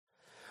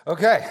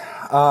Okay.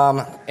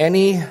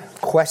 Any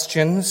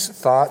questions,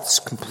 thoughts,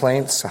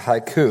 complaints,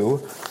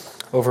 haiku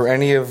over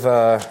any of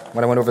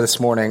what I went over this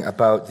morning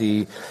about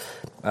the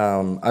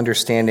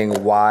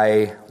understanding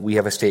why we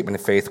have a statement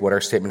of faith, what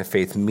our statement of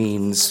faith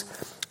means,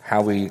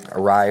 how we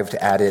arrived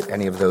at it,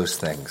 any of those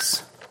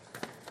things?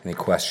 Any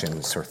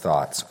questions or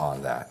thoughts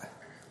on that?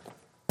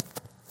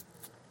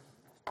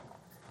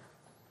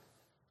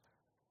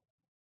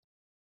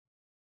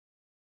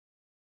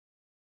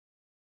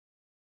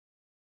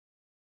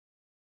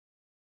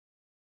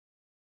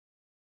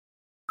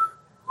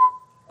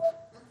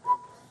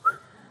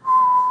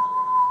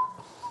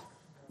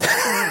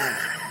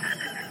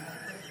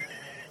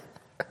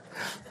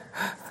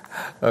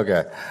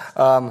 Okay.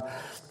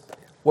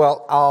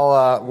 Well,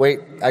 I'll wait.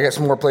 I got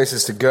some more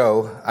places to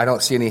go. I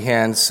don't see any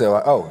hands,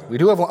 so... we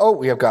do have one. Oh,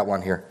 we have got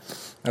one here.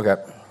 Okay.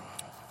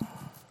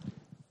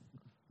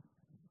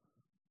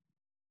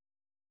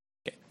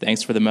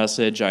 Thanks for the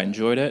message. I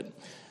enjoyed it.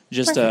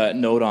 Just a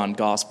note on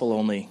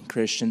gospel-only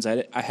Christians.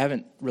 I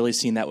haven't really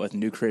seen that with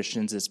new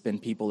Christians. It's been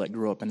people that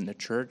grew up in the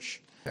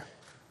church. Yeah.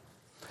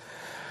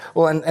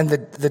 Well, and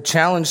the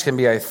challenge can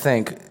be, I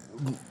think...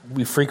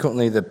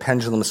 the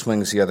pendulum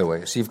swings the other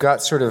way. So you've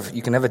got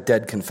you can have a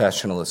dead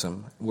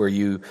confessionalism where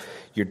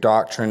your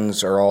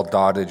doctrines are all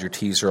dotted, your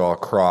T's are all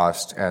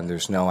crossed, and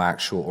there's no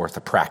actual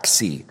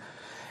orthopraxy.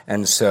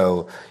 And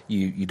so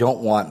you don't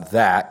want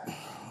that.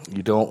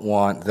 You don't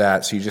want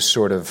that. So you just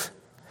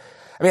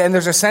and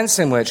there's a sense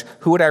in which,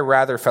 who would I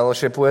rather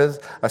fellowship with?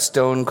 A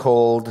stone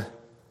cold,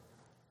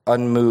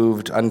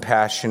 unmoved,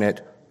 unpassionate,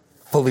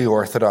 fully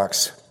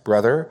orthodox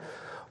brother,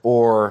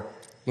 or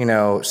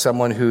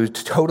someone who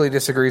totally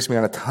disagrees with me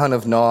on a ton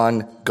of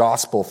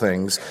non-gospel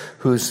things,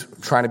 who's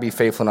trying to be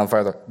faithful and on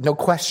fire. No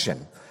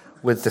question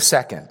with the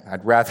second.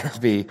 I'd rather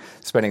be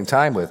spending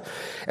time with.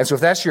 And so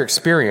if that's your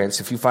experience,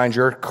 if you find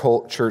your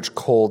church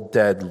cold,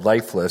 dead,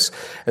 lifeless,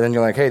 and then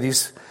you're like, hey,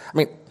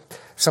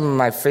 some of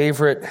my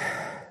favorite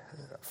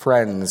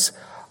friends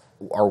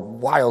are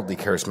wildly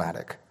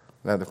charismatic.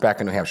 They're back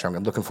in New Hampshire.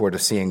 I'm looking forward to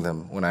seeing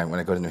them when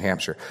I go to New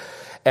Hampshire.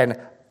 And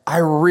I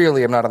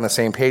really am not on the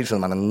same page with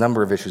them on a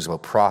number of issues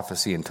about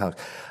prophecy and tongues.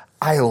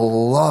 I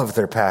love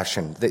their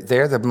passion.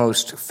 They're the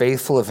most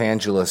faithful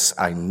evangelists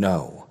I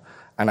know,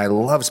 and I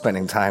love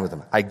spending time with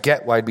them. I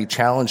get why it'd be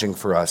challenging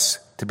for us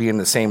to be in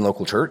the same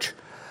local church,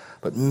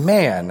 but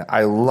man,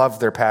 I love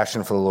their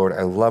passion for the Lord.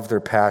 I love their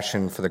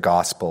passion for the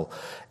gospel,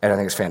 and I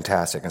think it's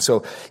fantastic. And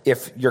so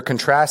if you're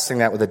contrasting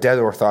that with a dead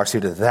orthodoxy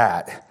to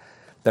that,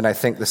 then I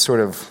think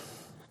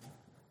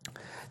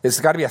there's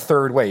got to be a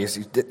third way.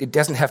 It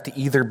doesn't have to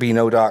either be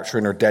no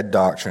doctrine or dead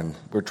doctrine.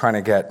 We're trying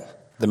to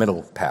get the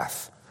middle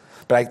path.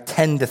 But I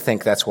tend to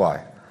think that's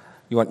why.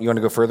 You want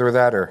to go further with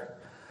that, or?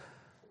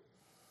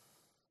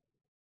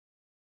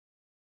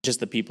 Just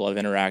the people I've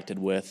interacted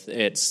with,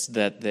 it's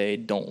that they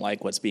don't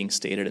like what's being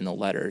stated in the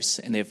letters,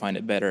 and they find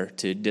it better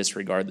to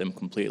disregard them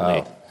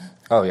completely.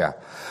 Oh yeah.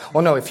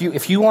 Well, no.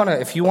 If you want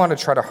to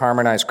try to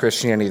harmonize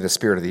Christianity with the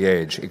spirit of the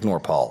age, ignore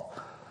Paul.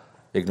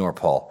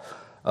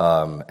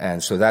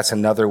 And so that's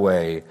another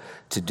way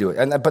to do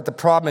it. But the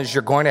problem is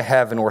you're going to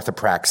have an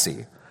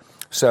orthopraxy.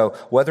 So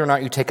whether or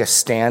not you take a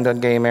stand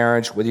on gay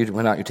marriage, whether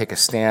or not you take a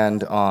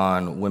stand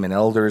on women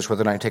elders,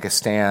 whether or not you take a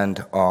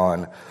stand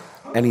on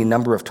any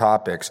number of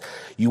topics,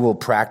 you will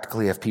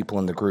practically have people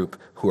in the group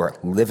who are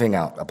living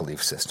out a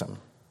belief system.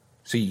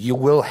 So you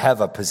will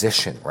have a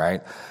position,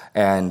 right?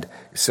 And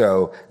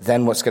so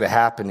then what's going to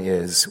happen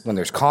is when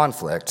there's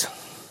conflict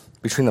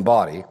between the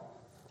body,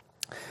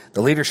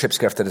 the leadership's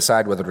going to have to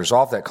decide whether to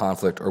resolve that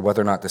conflict or whether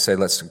or not to say,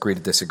 let's agree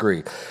to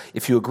disagree.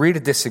 If you agree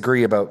to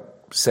disagree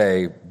about,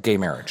 say, gay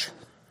marriage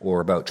or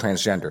about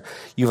transgender,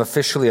 you've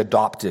officially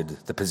adopted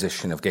the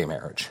position of gay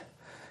marriage.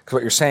 Because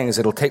what you're saying is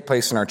it'll take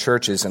place in our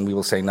churches and we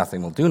will say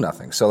nothing, we'll do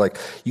nothing. So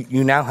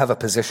you now have a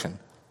position.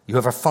 You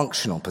have a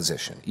functional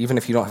position, even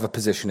if you don't have a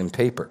position in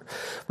paper,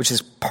 which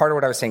is part of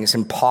what I was saying. It's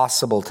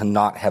impossible to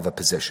not have a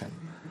position.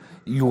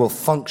 You will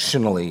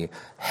functionally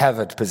have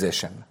a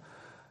position.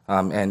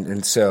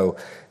 And so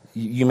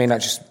you may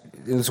not just,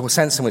 there's a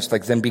sense in which,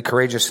 then be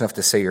courageous enough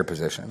to say your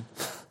position,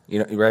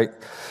 right?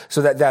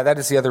 So that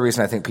is the other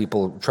reason I think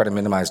people try to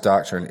minimize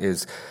doctrine,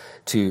 is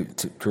to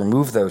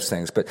remove those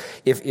things. But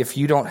if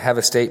you don't have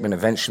a statement,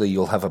 eventually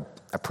you'll have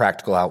a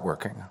practical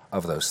outworking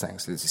of those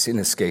things. It's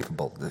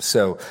inescapable.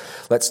 So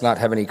let's not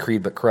have any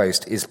creed but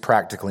Christ is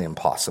practically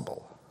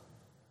impossible.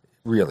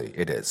 Really,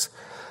 it is.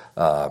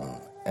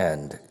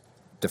 And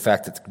the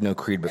fact that no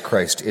creed but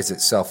Christ is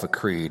itself a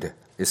creed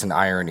is an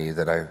irony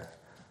that I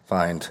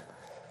find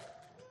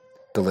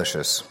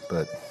delicious.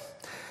 But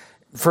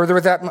further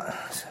with that,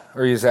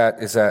 or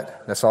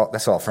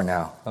that's all for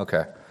now?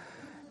 Okay.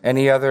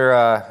 Any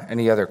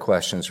other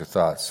questions or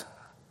thoughts?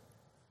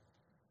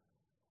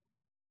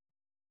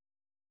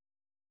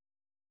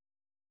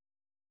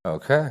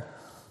 Okay.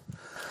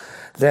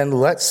 Then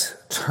let's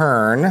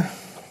turn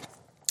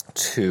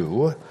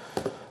to.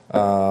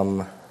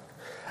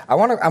 I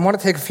want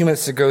to take a few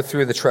minutes to go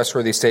through the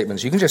trustworthy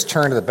statements. You can just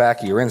turn to the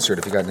back of your insert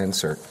if you got an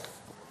insert.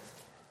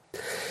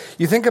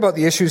 You think about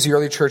the issues the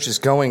early church is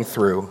going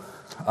through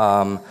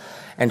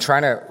and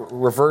trying to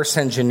reverse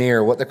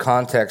engineer what the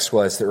context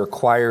was that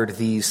required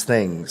these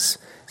things.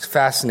 It's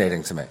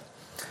fascinating to me.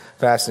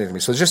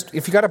 So just,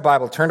 if you got a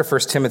Bible, turn to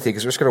 1 Timothy,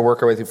 because we're just going to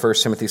work our way through 1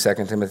 Timothy,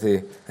 2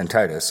 Timothy, and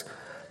Titus,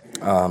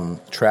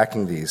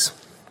 tracking these.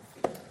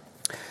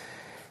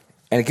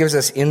 And it gives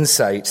us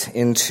insight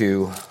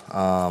into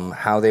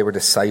how they were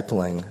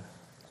discipling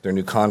their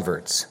new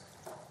converts.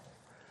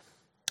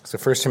 So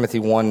 1 Timothy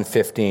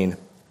 1:15.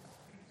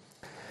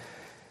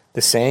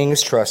 The saying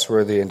is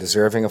trustworthy and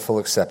deserving of full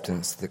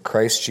acceptance that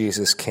Christ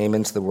Jesus came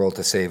into the world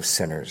to save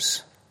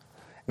sinners.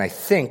 And I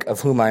think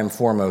of whom I am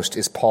foremost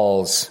is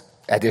Paul's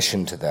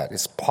addition to that.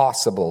 It's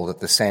possible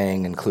that the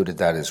saying included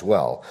that as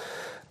well,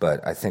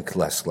 but I think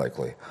less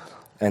likely.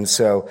 And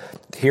so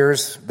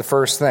here's the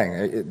first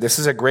thing. This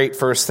is a great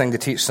first thing to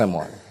teach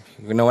someone.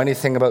 If you know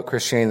anything about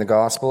Christianity and the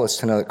gospel, it's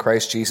to know that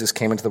Christ Jesus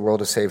came into the world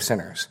to save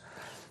sinners.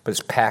 But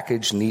it's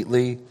packaged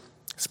neatly,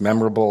 it's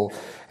memorable,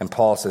 and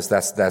Paul says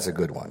that's a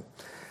good one.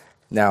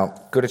 Now,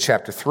 go to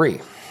chapter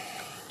 3.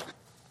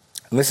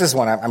 And this is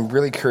one I'm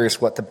really curious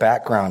what the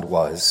background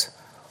was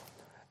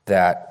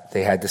that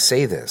they had to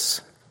say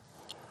this.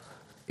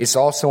 It's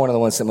also one of the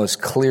ones that most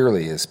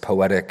clearly is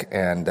poetic,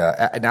 and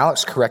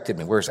Alex corrected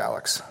me. Where's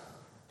Alex?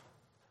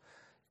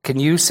 Can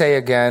you say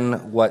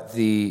again what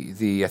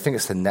the I think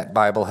it's the Net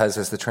Bible has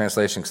as the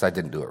translation, because I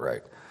didn't do it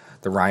right.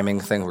 The rhyming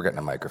thing, we're getting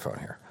a microphone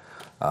here.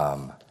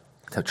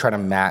 To try to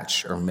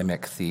match or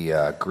mimic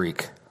the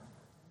Greek.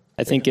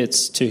 I think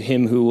it's to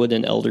him who would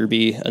an elder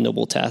be, a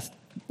noble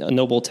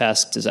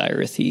task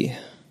desireth he.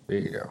 There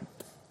you go.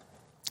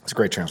 It's a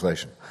great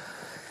translation.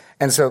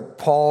 And so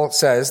Paul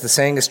says, the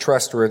saying is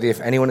trustworthy. If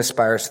anyone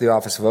aspires to the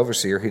office of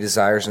overseer, he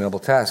desires a noble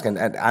task. And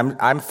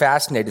I'm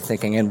fascinated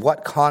thinking, in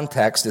what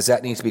context does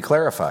that need to be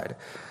clarified?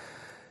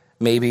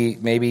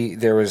 Maybe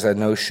there was a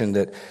notion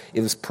that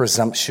it was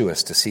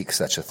presumptuous to seek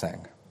such a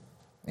thing.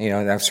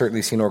 And I've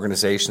certainly seen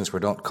organizations where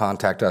don't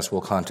contact us,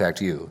 we'll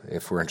contact you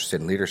if we're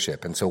interested in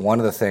leadership. And so one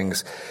of the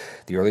things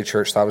the early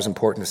church thought was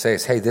important to say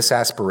is, hey, this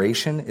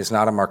aspiration is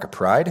not a mark of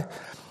pride.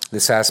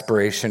 This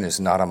aspiration is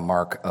not a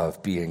mark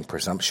of being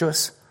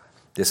presumptuous.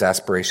 This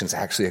aspiration is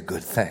actually a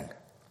good thing.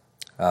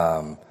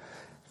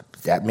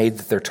 That made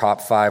their top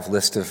 5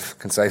 list of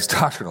concise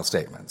doctrinal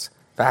statements.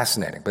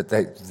 Fascinating. But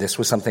this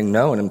was something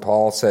known, and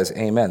Paul says,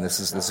 amen, this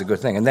is a good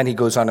thing. And then he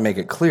goes on to make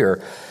it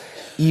clear,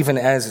 even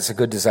as it's a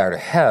good desire to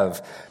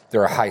have,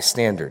 there are high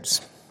standards.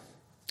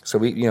 So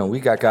we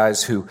got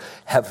guys who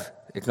have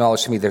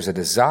acknowledged to me there's a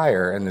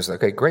desire, and there's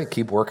okay, great,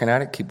 keep working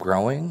at it, keep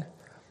growing,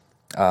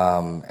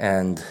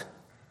 and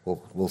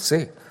we'll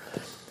see.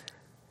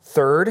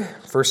 Third,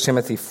 1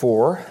 Timothy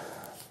 4,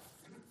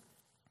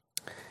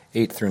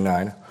 8 through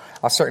 9.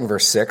 I'll start in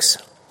verse 6.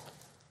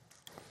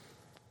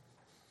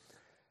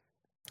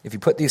 If you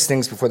put these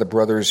things before the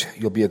brothers,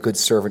 you'll be a good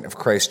servant of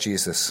Christ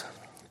Jesus,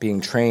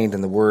 being trained in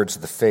the words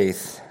of the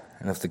faith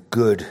and of the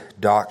good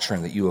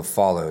doctrine that you have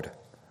followed.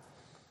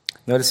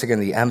 Notice again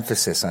the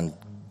emphasis on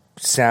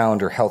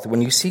sound or healthy.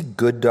 When you see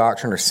good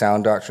doctrine or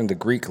sound doctrine, the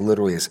Greek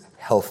literally is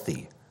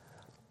healthy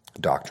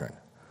doctrine.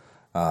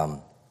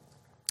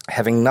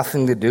 Having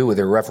nothing to do with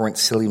irreverent,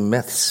 silly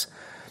myths.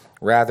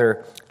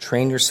 Rather,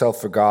 train yourself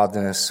for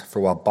godliness, for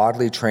while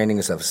bodily training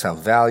is of some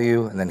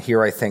value, and then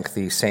here I think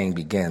the saying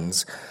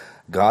begins,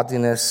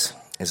 godliness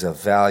is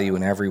of value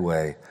in every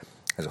way,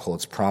 as it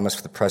holds promise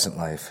for the present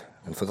life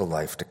and for the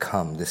life to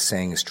come. This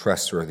saying is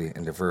trustworthy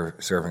and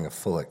deserving of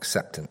full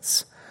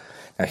acceptance.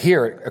 Now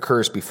here it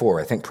occurs before,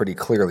 I think pretty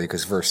clearly,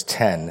 because verse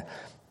 10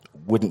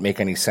 wouldn't make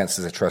any sense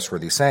as a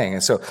trustworthy saying.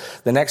 And so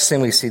the next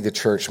thing we see the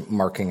church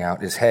marking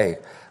out is, hey,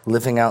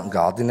 living out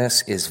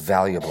godliness is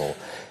valuable.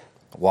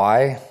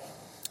 Why?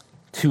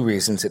 2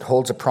 reasons. It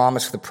holds a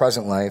promise for the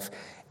present life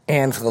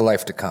and for the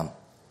life to come.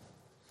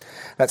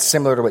 That's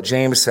similar to what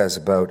James says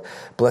about,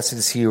 blessed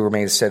is he who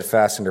remains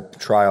steadfast under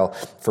trial,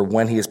 for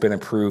when he has been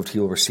approved, he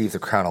will receive the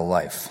crown of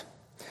life.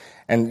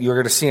 And you're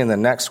going to see in the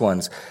next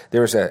ones,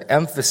 there's an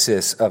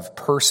emphasis of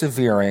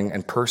persevering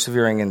and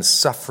persevering in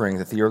suffering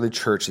that the early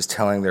church is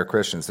telling their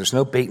Christians. There's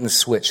no bait and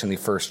switch in the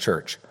first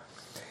church.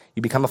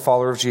 You become a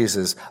follower of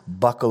Jesus,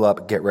 buckle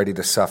up, get ready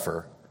to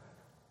suffer.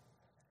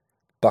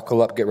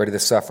 Buckle up, get ready to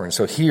suffer. And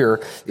so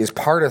here is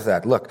part of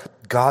that. Look,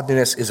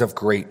 godliness is of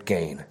great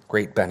gain,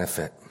 great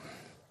benefit.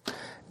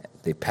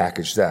 They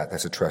package that.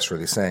 That's a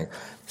trustworthy saying.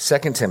 2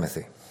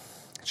 Timothy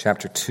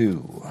chapter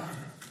 2.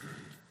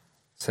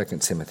 2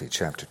 Timothy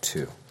chapter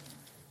 2.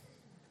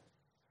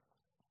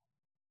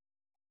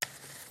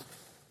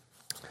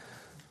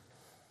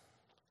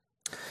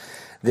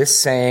 This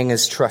saying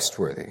is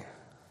trustworthy.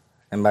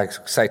 And my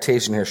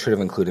citation here should have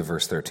included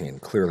verse 13.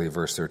 Clearly,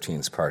 verse 13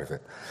 is part of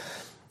it.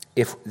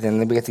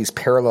 Then we get these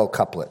parallel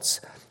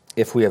couplets.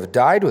 If we have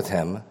died with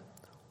him,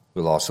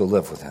 we'll also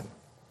live with him.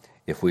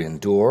 If we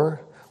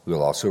endure, we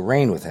will also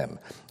reign with him.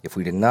 If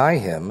we deny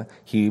him,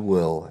 he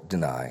will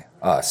deny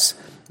us.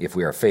 If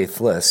we are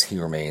faithless, he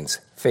remains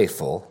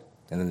faithful.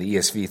 And then the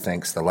ESV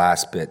thinks the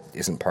last bit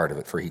isn't part of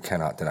it, for he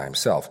cannot deny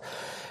himself.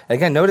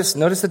 Again, notice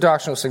the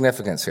doctrinal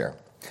significance here.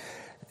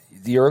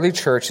 the early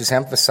church is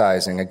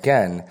emphasizing,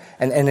 again,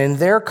 and in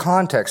their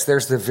context,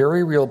 there's the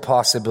very real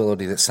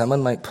possibility that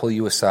someone might pull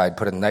you aside,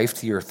 put a knife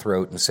to your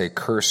throat, and say,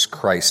 curse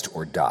Christ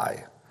or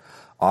die.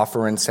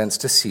 Offer incense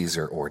to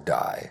Caesar or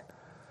die.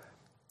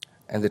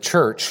 And the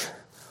church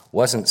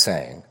wasn't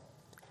saying,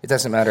 it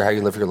doesn't matter how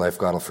you live your life,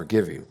 God will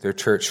forgive you. Their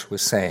church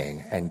was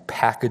saying and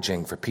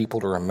packaging for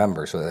people to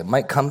remember so that it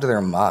might come to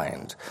their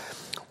mind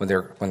when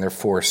they're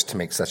forced to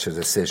make such a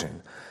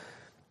decision.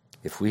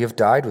 If we have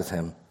died with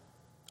him,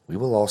 we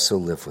will also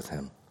live with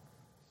him.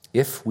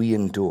 If we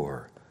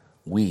endure,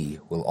 we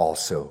will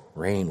also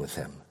reign with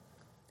him.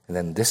 And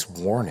then this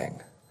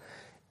warning,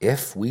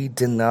 if we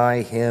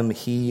deny him,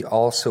 he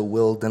also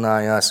will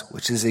deny us,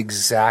 which is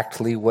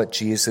exactly what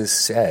Jesus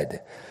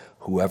said.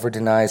 Whoever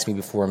denies me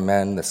before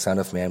men, the Son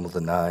of Man will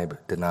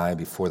deny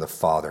before the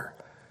Father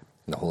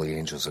and the holy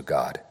angels of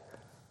God.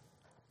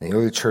 And the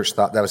early church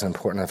thought that was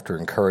important enough to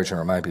encourage and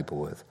remind people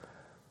with.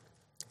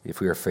 If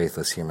we are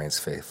faithless, he remains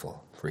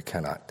faithful, for he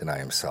cannot deny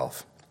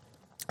himself.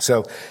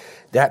 So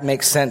that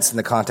makes sense in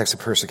the context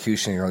of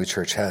persecution the early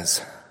church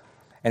has.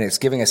 And it's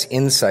giving us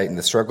insight in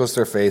the struggles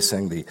they're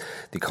facing, the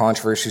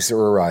controversies that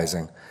were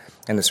arising.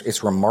 And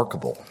it's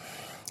remarkable.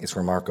 It's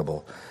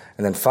remarkable.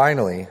 And then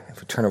finally,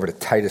 if we turn over to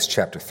Titus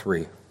chapter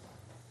 3.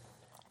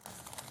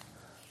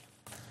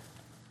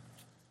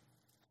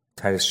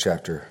 Titus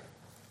chapter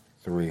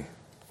 3. And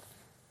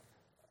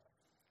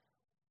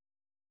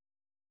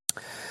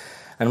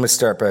I'm going to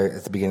start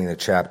at the beginning of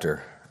the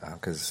chapter,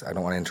 because I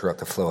don't want to interrupt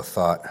the flow of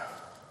thought.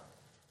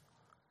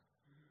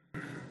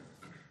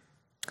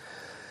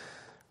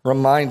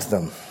 Remind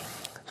them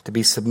to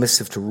be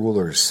submissive to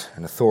rulers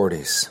and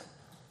authorities,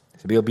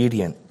 to be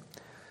obedient,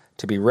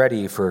 to be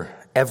ready for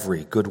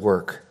every good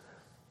work,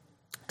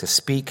 to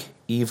speak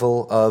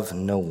evil of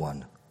no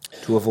one,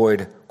 to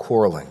avoid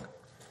quarreling,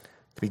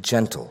 to be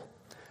gentle,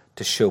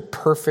 to show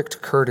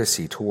perfect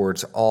courtesy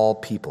towards all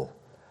people.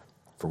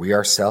 For we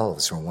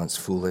ourselves were once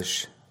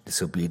foolish,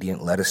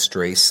 disobedient, led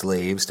astray,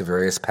 slaves to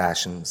various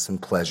passions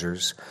and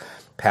pleasures,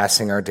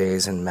 passing our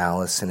days in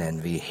malice and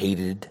envy,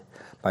 hated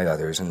by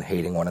others and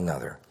hating one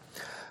another.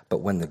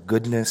 But when the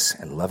goodness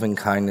and loving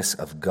kindness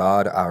of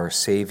God our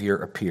Savior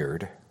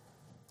appeared,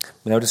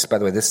 notice, by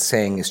the way, this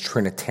saying is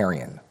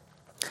Trinitarian.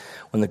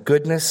 When the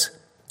goodness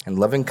and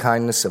loving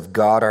kindness of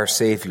God our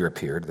Savior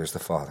appeared, there's the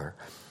Father,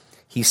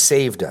 he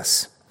saved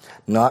us,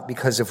 not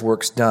because of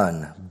works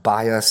done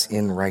by us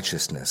in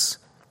righteousness,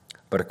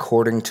 but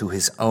according to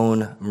his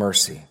own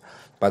mercy,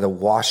 by the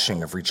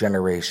washing of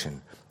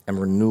regeneration and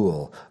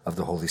renewal of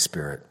the Holy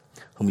Spirit,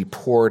 whom he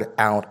poured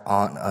out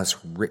on us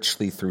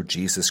richly through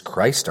Jesus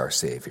Christ our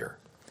Savior,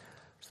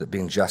 so that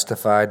being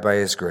justified by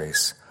his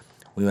grace,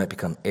 we might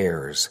become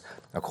heirs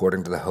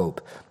according to the hope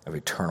of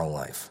eternal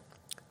life.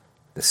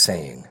 The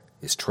saying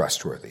is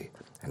trustworthy,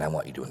 and I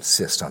want you to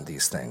insist on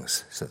these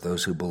things, so that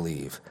those who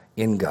believe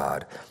in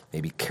God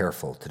may be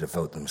careful to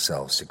devote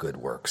themselves to good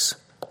works.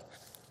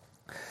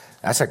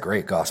 That's a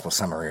great gospel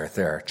summary right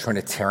there.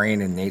 Trinitarian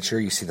in nature.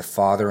 You see the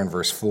Father in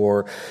verse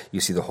 4. You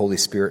see the Holy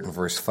Spirit in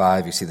verse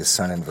 5. You see the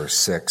Son in verse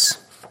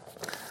 6.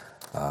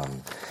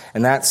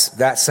 And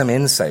that's some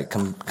insight.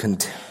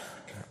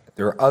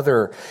 There are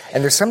other,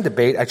 and there's some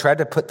debate. I tried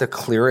to put the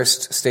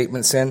clearest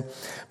statements in,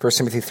 1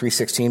 Timothy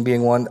 3:16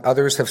 being one.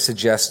 Others have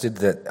suggested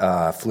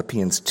that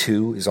Philippians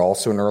 2 is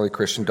also an early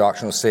Christian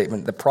doctrinal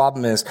statement. The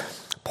problem is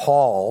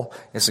Paul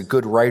is a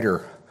good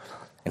writer,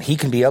 and he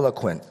can be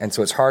eloquent. And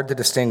so it's hard to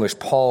distinguish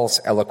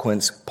Paul's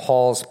eloquence,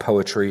 Paul's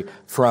poetry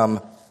from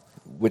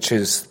which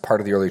is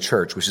part of the early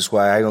church, which is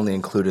why I only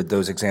included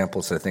those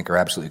examples that I think are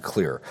absolutely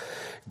clear.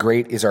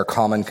 Great is our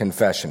common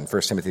confession,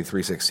 1 Timothy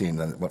 3:16,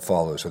 and what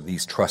follows are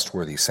these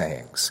trustworthy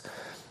sayings.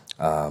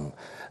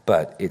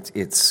 But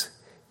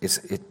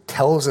it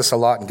tells us a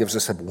lot and gives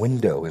us a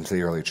window into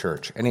the early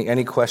church.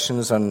 Any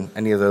questions on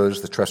any of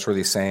those, the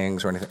trustworthy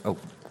sayings or anything? Oh,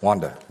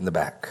 Wanda in the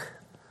back.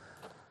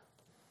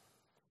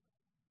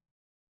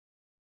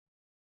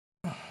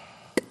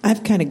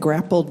 I've kind of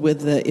grappled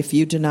with the if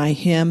you deny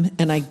him,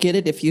 and I get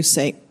it if you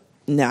say,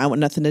 no, I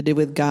want nothing to do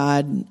with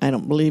God, I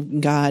don't believe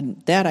in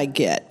God, that I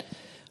get.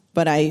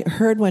 But I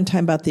heard one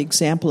time about the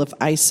example of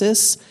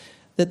ISIS,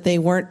 that they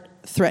weren't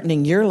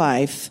threatening your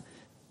life,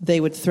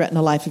 they would threaten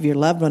the life of your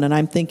loved one. And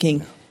I'm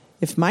thinking,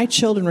 if my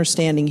children were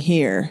standing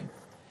here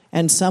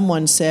and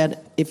someone said,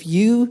 if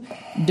you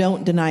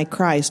don't deny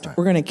Christ,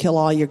 we're going to kill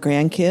all your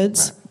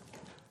grandkids,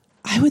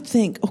 I would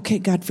think, okay,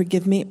 God,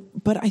 forgive me,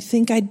 but I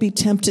think I'd be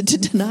tempted to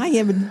deny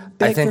him and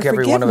beg for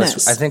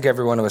forgiveness. I think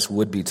every one of us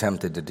would be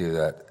tempted to do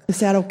that. Is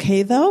that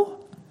okay, though?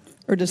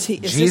 Or does he?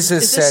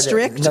 Jesus is said, this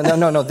strict?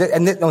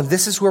 No.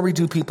 This is where we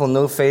do people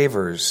no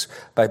favors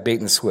by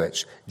bait and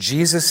switch.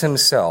 Jesus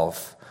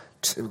himself,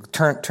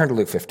 turn to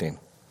Luke 15.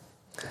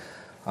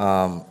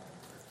 Turn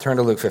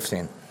to Luke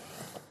 15.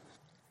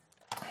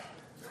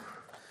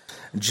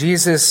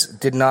 Jesus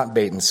did not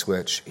bait and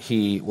switch.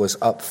 He was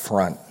up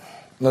front.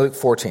 No, Luke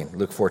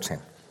 14.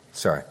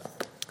 Sorry.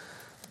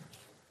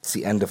 It's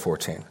the end of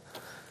 14.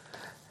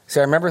 See,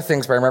 I remember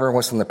things, but I remember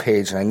what's on the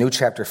page, and I knew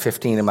chapter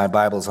 15 in my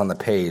Bible's on the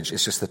page.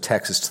 It's just the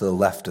text is to the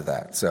left of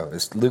that. So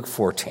it's Luke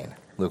 14.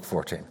 Luke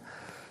 14.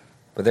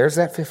 But there's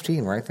that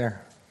 15 right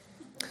there.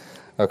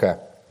 Okay.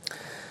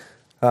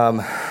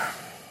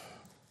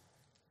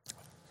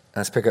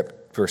 Let's pick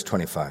up verse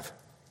 25.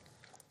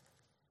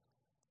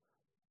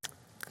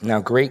 Now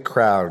great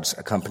crowds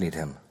accompanied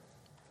him.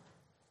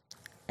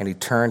 And he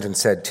turned and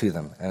said to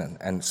them,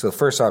 and so the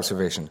first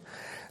observation,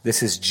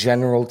 this is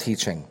general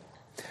teaching.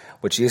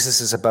 What Jesus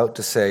is about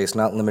to say is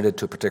not limited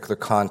to a particular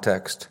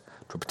context,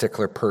 to a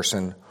particular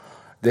person.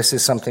 This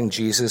is something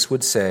Jesus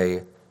would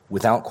say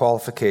without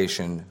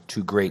qualification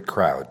to great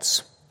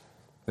crowds.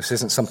 This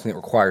isn't something that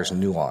requires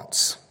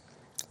nuance.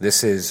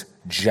 This is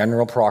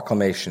general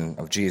proclamation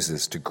of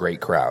Jesus to great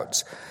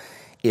crowds.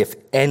 If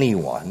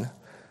anyone,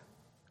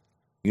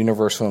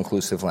 universal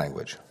inclusive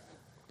language,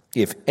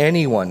 if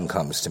anyone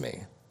comes to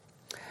me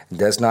and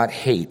does not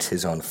hate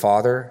his own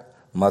father,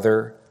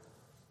 mother,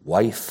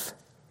 wife,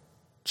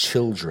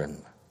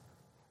 children,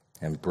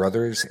 and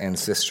brothers and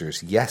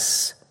sisters,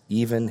 yes,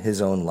 even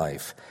his own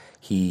life,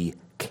 he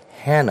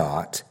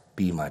cannot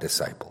be my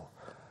disciple.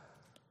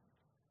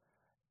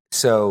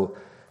 So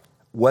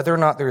whether or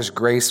not there's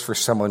grace for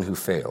someone who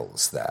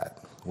fails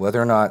that,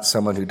 whether or not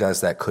someone who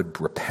does that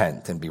could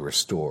repent and be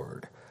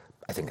restored,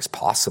 I think is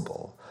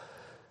possible.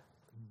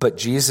 But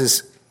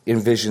Jesus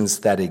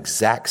envisions that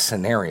exact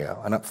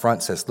scenario and up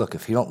front says, look,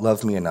 if you don't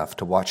love me enough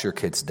to watch your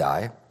kids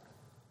die,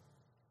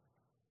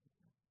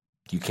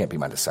 you can't be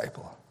my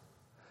disciple.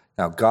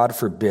 Now, God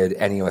forbid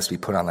any of us be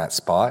put on that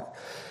spot.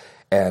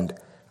 And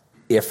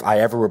if I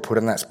ever were put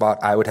in that spot,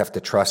 I would have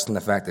to trust in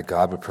the fact that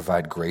God would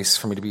provide grace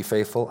for me to be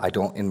faithful. I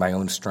don't in my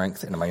own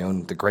strength and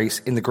in the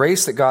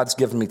grace that God's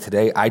given me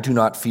today, I do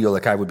not feel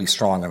like I would be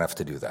strong enough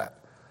to do that.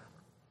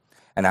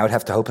 And I would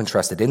have to hope and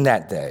trust that in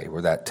that day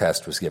where that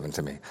test was given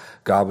to me,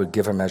 God would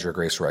give a measure of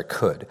grace where I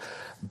could.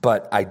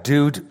 But I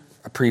do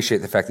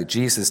appreciate the fact that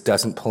Jesus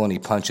doesn't pull any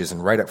punches,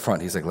 and right up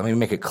front, he's like, let me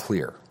make it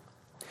clear.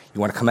 You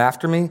want to come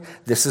after me?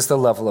 This is the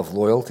level of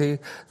loyalty,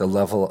 the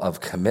level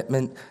of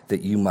commitment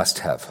that you must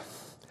have.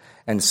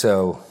 And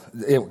so,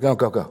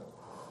 go.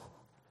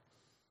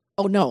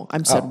 Oh, no,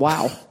 I said,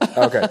 wow.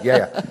 Okay,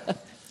 yeah.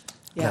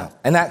 Yeah.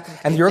 And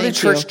the early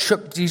church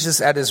took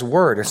Jesus at his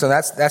word. And so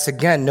that's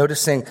again,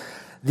 noticing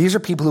these are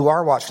people who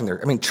are watching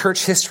there. I mean,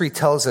 church history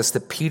tells us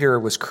that Peter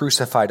was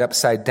crucified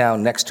upside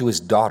down next to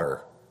his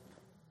daughter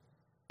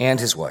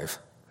and his wife,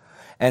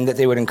 and that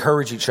they would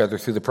encourage each other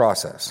through the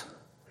process.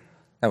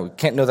 Now, we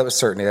can't know that with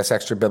certainty. That's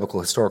extra biblical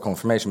historical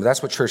information, but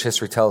that's what church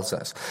history tells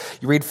us.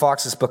 You read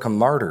Fox's Book of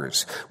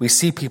Martyrs, we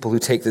see people who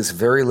take this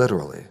very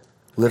literally,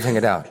 living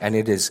it out, and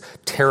it is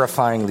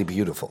terrifyingly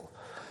beautiful.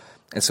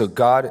 And so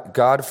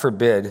God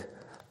forbid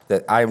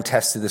that I am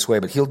tested this way,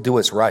 but he'll do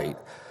us right.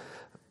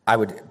 I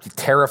would be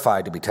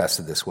terrified to be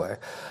tested this way.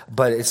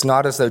 But it's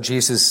not as though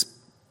Jesus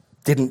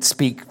didn't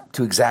speak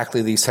to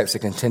exactly these types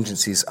of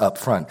contingencies up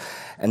front.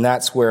 And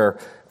that's where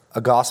a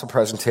gospel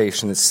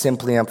presentation is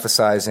simply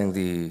emphasizing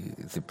the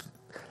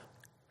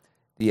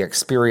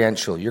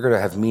experiential. You're going to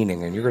have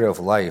meaning, and you're going to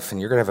have life,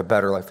 and you're going to have a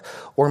better life.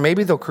 Or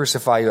maybe they'll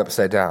crucify you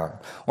upside down.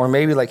 Or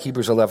maybe like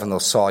Hebrews 11, they'll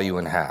saw you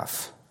in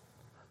half.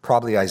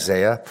 Probably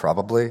Isaiah,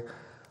 probably.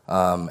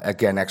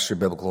 Again, extra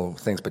biblical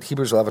things. But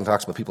Hebrews 11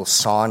 talks about people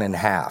sawn in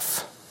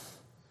half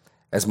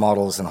as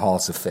models and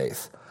halls of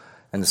faith.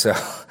 And so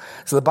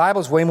the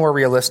Bible is way more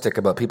realistic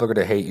about people are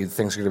going to hate you,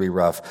 things are going to be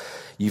rough.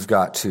 You've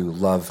got to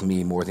love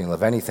me more than you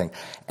love anything.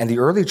 And the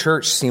early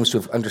church seems to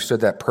have understood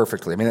that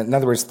perfectly. I mean, in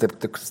other words,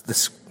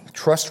 this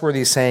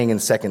trustworthy saying in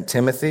 2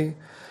 Timothy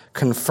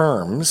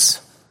confirms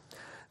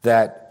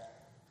that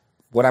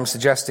what I'm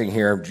suggesting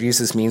here,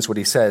 Jesus means what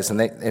he says, and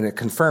it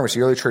confirms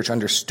the early church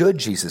understood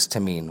Jesus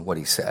to mean what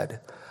he said,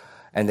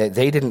 and that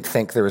they didn't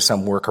think there was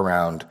some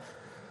workaround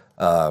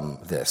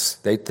this.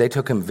 They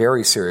took him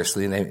very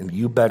seriously, and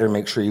you better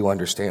make sure you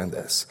understand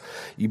this.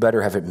 You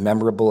better have it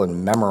memorable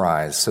and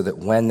memorized so that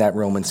when that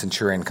Roman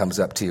centurion comes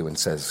up to you and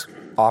says,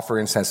 offer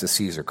incense to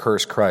Caesar,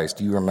 curse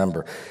Christ, you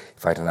remember,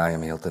 if I deny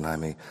him, he'll deny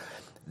me.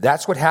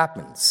 That's what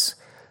happens.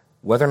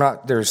 Whether or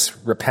not there's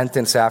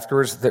repentance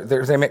afterwards,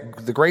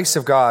 the grace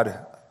of God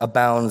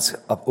abounds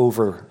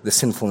over the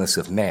sinfulness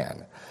of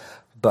man.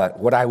 But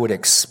what I would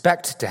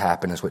expect to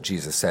happen is what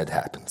Jesus said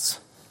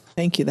happens.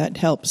 Thank you. That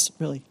helps,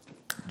 really.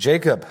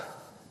 Jacob.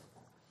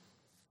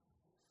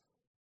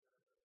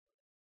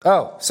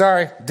 Oh,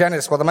 sorry,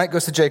 Dennis. Well, the mic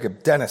goes to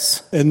Jacob.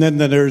 Dennis. And then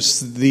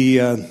there's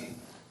the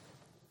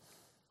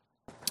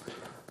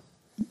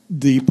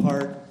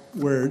part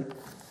where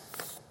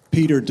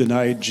Peter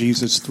denied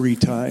Jesus 3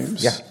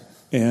 times. Yeah.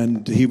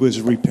 And he was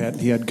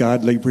repent. He had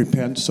godly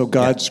repent. So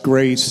God's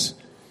grace.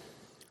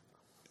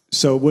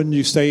 So wouldn't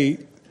you say,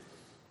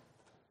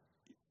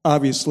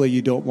 obviously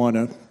you don't want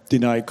to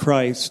deny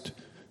Christ,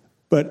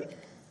 but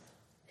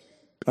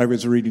I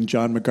was reading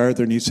John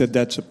MacArthur, and he said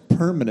that's a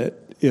permanent.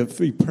 If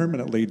you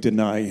permanently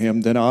deny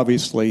him, then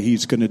obviously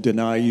he's going to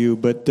deny you.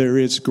 But there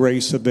is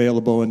grace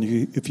available, and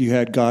if you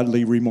had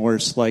godly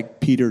remorse like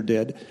Peter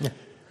did. Yeah.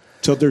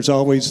 So there's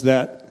always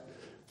that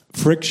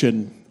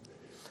friction.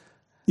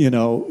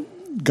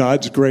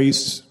 God's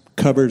grace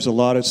covers a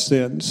lot of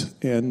sins.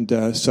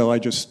 And so I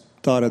just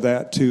thought of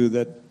that too,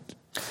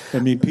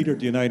 Peter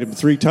denied him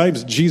 3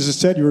 times. Jesus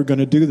said you were going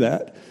to do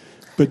that.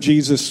 But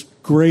Jesus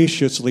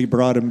graciously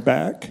brought him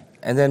back.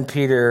 And then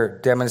Peter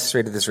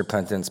demonstrated this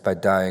repentance by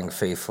dying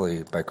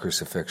faithfully by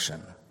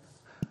crucifixion.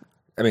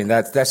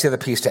 That's the other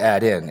piece to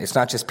add in. It's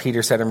not just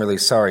Peter said, I'm really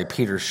sorry.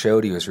 Peter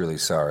showed he was really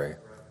sorry.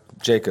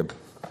 Jacob.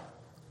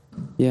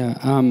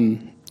 Yeah,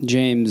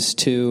 James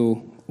 2,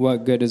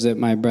 what good is it,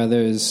 my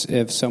brothers,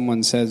 if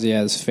someone says he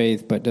has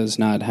faith but does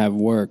not have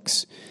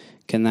works?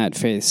 Can that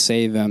faith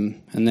save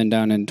him? And then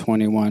down in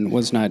 21,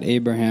 was not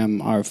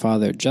Abraham, our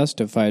father,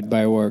 justified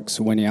by works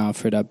when he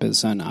offered up his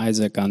son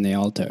Isaac on the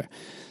altar?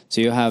 So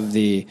you have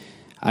the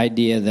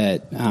idea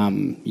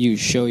that you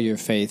show your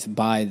faith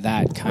by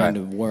that kind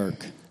of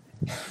work.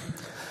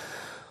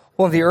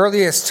 Well, the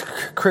earliest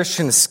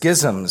Christian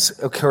schisms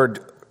occurred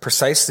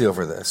precisely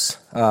over this.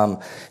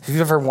 If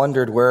you've ever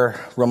wondered where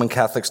Roman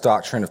Catholic's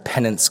doctrine of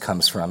penance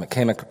comes from, it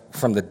came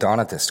from the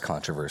Donatist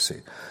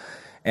controversy.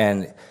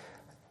 And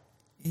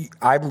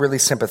I'm really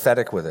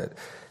sympathetic with it.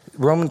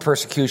 Roman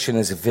persecution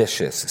is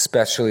vicious,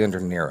 especially under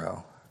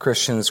Nero.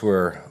 Christians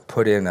were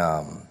put in,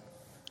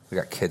 we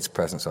got kids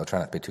present, so I'll try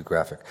not to be too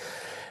graphic.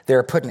 They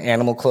were put in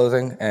animal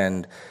clothing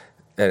and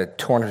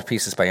torn to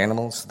pieces by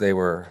animals. They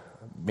were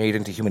made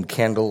into human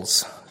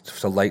candles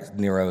to light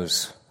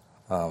Nero's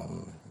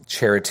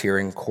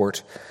charioteering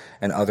court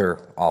and other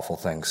awful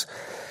things.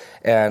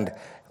 And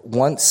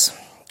once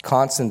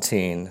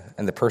Constantine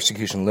and the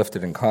persecution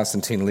lifted and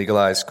Constantine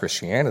legalized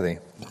Christianity,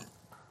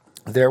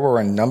 there were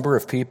a number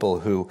of people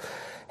who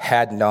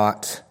had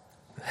not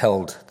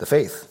held the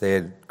faith. They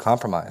had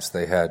compromised.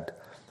 They had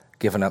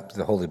given up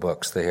the holy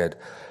books. They had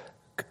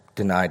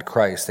denied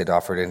Christ. They'd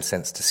offered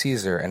incense to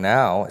Caesar. And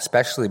now,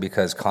 especially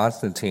because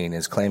Constantine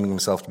is claiming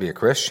himself to be a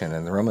Christian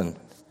and the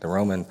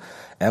Roman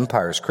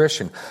Empire is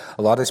Christian,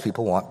 a lot of these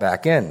people want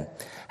back in.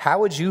 How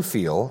would you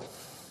feel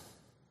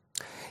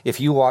if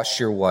you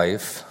watched your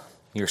wife,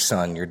 your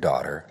son, your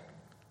daughter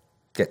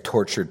get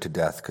tortured to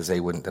death because they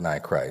wouldn't deny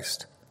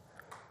Christ?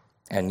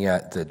 And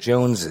yet the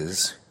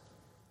Joneses,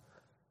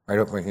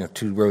 right,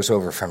 2 rows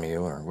over from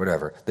you or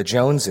whatever, the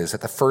Joneses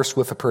at the first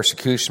whiff of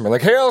persecution were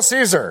like, "Hail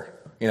Caesar!"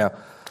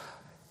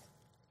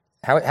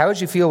 How would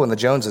you feel when the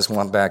Joneses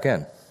want back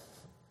in?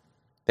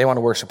 They want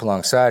to worship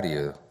alongside of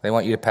you. They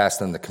want you to pass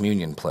them the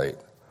communion plate.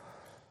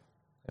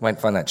 They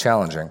might find that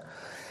challenging.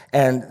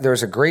 And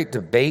there's a great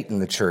debate in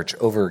the church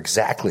over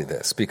exactly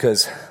this,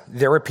 because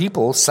there were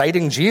people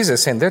citing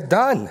Jesus saying they're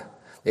done.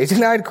 They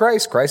denied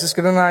Christ. Christ is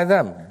going to deny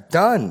them.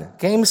 Done.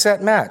 Game,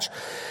 set, match.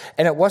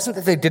 And it wasn't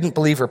that they didn't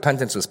believe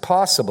repentance was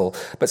possible,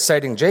 but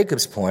citing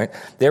Jacob's point,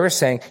 they were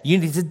saying you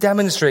need to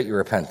demonstrate your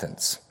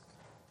repentance.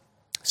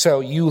 So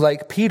you,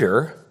 like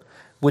Peter,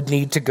 would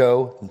need to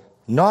go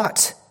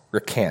not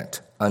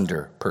recant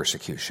under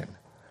persecution.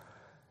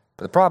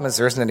 But the problem is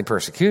there isn't any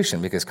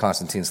persecution because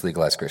Constantine's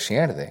legalized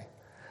Christianity.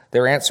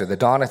 Their answer, the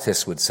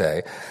Donatists would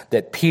say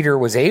that Peter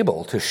was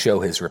able to show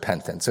his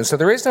repentance. And so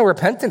there is no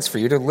repentance for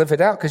you to live it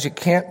out because you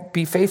can't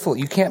be faithful.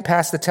 You can't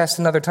pass the test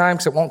another time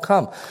because it won't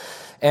come.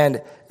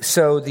 And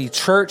so the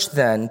church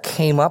then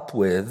came up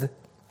with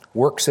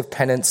works of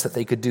penance that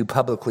they could do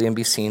publicly and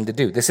be seen to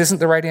do. This isn't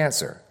the right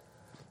answer,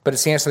 but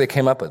it's the answer they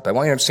came up with. But I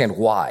want you to understand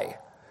why.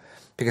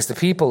 Because the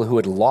people who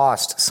had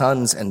lost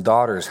sons and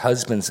daughters,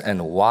 husbands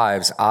and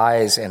wives,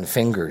 eyes and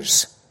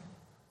fingers,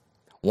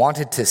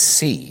 wanted to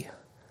see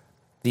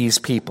these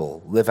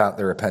people live out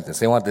their repentance.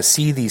 They wanted to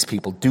see these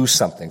people do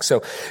something.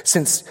 So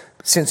since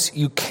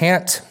you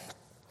can't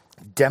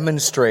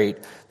demonstrate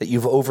that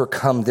you've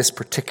overcome this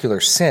particular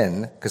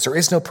sin, because there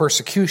is no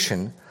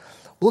persecution,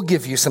 we'll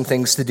give you some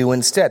things to do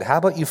instead. How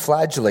about you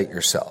flagellate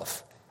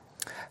yourself?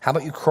 How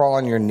about you crawl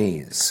on your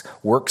knees?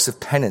 Works of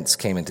penance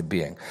came into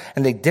being.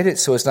 And they did it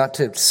so as not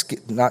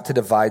to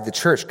divide the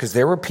church, because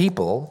there were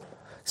people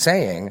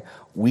saying,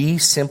 we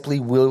simply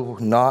will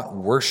not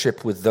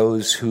worship with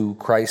those who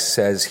Christ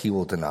says he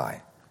will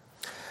deny.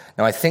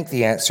 Now, I think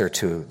the answer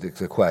to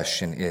the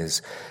question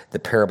is the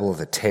parable of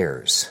the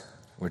tares,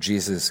 where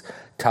Jesus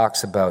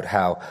talks about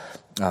how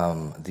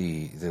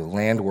the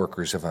land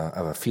workers of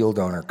a field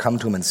owner come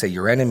to him and say,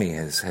 your enemy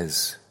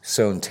has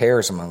sown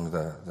tares among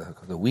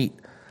the wheat.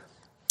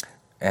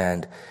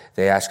 And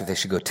they ask if they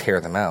should go tear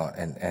them out.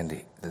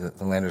 And the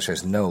landowner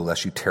says, no,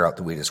 lest you tear out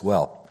the wheat as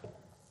well.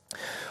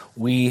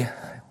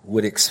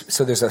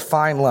 So there's a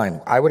fine line.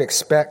 I would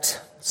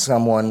expect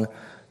someone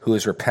who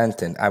is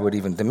repentant, I would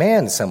even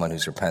demand someone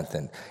who's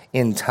repentant,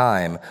 in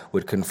time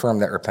would confirm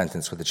that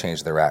repentance with a change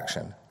of their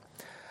action.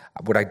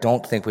 What I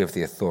don't think we have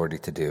the authority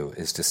to do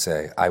is to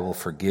say, I will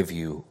forgive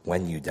you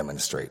when you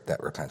demonstrate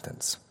that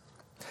repentance.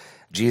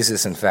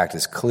 Jesus, in fact,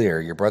 is clear.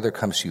 Your brother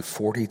comes to you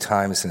 40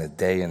 times in a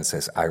day and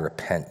says, I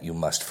repent, you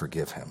must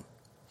forgive him.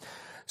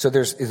 So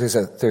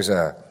there's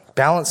a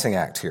balancing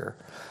act here.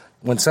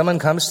 When someone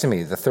comes to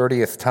me the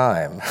 30th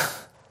time,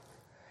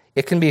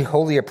 it can be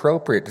wholly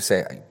appropriate to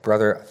say,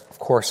 brother, of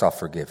course I'll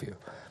forgive you.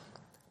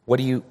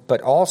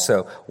 But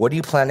also, what are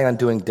you planning on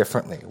doing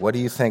differently? What do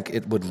you think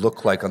it would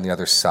look like on the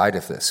other side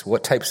of this?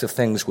 What types of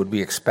things would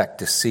we expect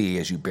to see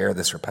as you bear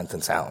this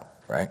repentance out,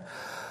 right?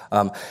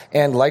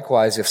 And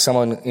likewise, if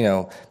someone,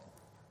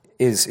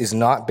 is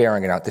not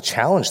bearing it out, to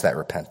challenge that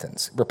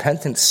repentance.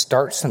 Repentance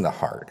starts in the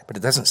heart, but it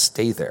doesn't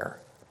stay there.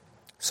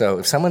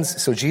 So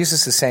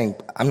Jesus is saying,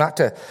 I'm not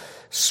to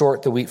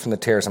sort the wheat from the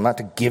tares. I'm not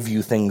to give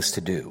you things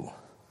to do.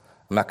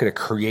 I'm not going to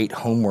create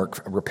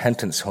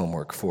repentance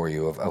homework for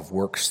you of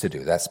works to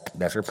do. That's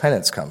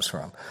repentance comes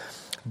from.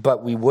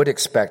 But we would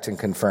expect and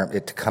confirm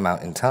it to come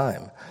out in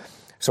time.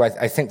 So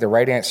I think the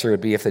right answer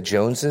would be if the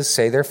Joneses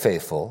say they're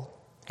faithful.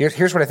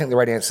 Here's what I think the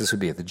right answer would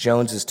be. If the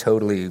Joneses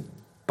totally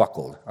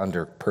buckled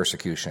under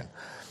persecution.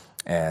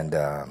 And,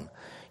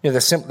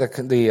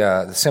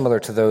 similar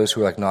to those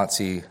who are like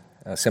Nazi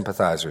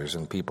sympathizers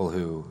and people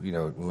who,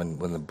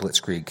 when the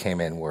Blitzkrieg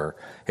came in were,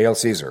 Hail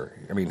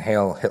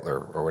Hitler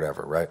or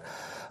whatever, right?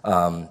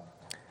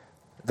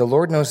 The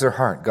Lord knows their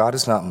heart. God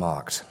is not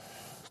mocked.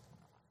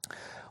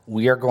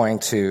 We are going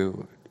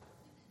to,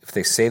 if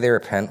they say they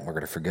repent, we're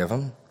going to forgive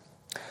them.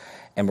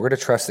 And we're going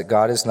to trust that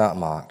God is not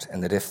mocked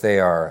and that if they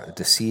are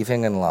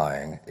deceiving and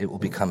lying, it will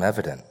become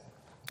evident.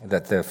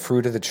 That the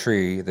fruit of the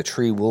tree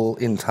will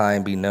in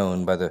time be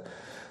known by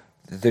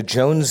the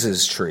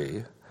Joneses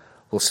tree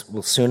will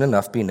soon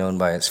enough be known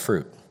by its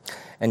fruit.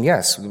 And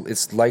yes,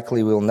 it's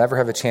likely we'll never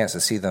have a chance to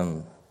see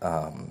them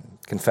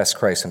confess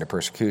Christ under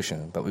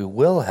persecution, but we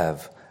will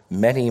have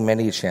many,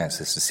 many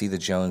chances to see the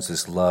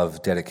Joneses'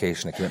 love,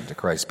 dedication, and commitment to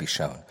Christ be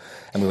shown.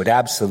 And we would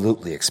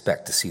absolutely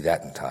expect to see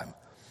that in time.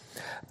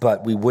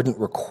 But we wouldn't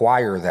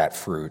require that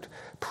fruit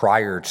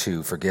prior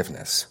to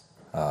forgiveness.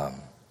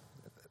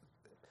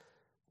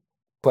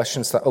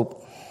 Questions?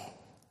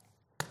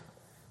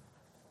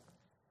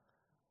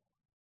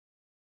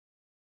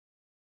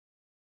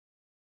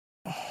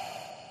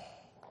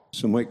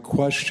 So my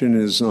question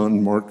is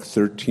on Mark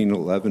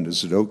 13:11.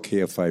 Is it okay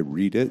if I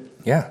read it?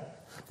 Yeah.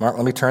 Mark,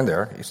 let me turn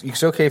there.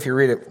 It's okay if you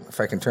read it,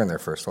 if I can turn there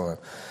first. Hold on.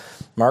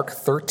 Mark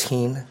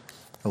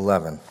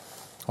 13:11.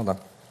 Hold on.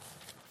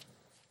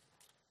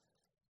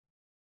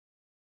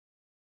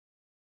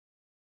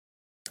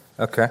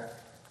 Okay.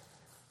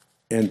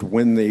 And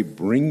when they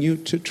bring you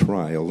to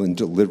trial and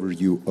deliver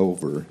you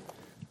over,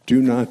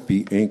 do not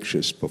be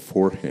anxious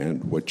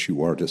beforehand what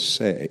you are to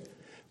say,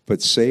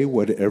 but say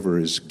whatever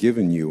is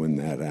given you in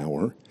that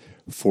hour,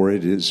 for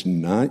it is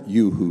not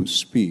you who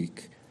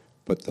speak,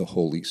 but the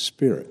Holy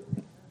Spirit.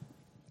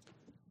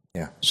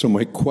 Yeah. So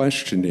my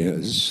question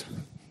is,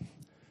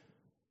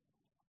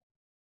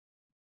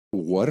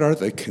 what are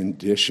the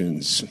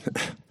conditions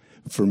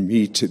for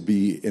me to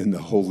be in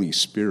the Holy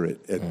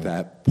Spirit at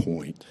that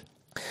point?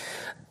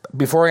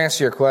 Before I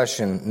answer your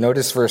question,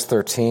 notice verse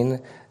 13.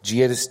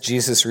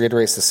 Jesus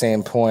reiterates the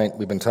same point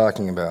we've been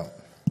talking about.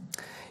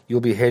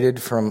 You'll be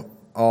hated from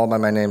all by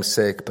my name's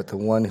sake, but the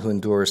one who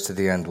endures to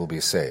the end will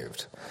be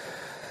saved.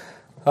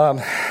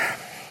 And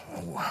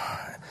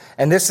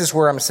this is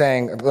where I'm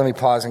saying, let me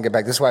pause and get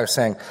back. This is why I was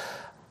saying,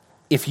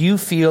 if you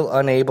feel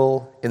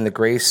unable in the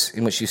grace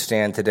in which you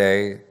stand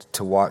today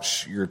to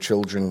watch your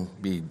children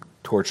be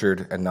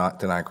tortured and not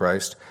deny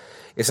Christ,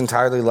 it's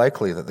entirely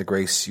likely that the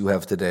grace you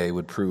have today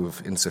would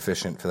prove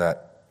insufficient for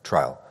that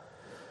trial.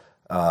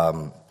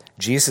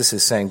 Jesus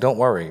is saying, don't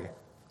worry.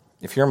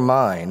 If you're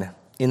mine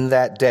in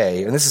that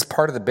day, and this is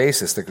part of the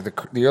basis,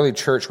 the early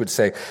church would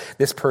say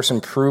this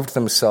person proved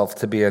themselves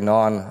to be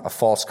a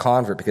false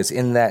convert because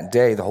in that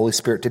day the Holy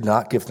Spirit did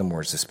not give them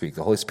words to speak.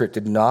 The Holy Spirit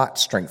did not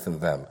strengthen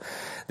them.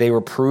 They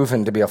were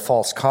proven to be a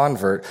false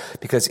convert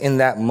because in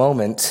that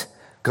moment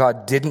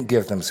God didn't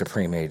give them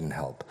supreme aid and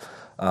help.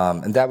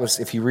 And that was,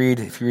 if you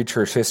read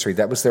church history,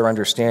 that was their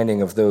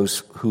understanding of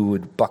those who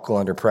would buckle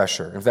under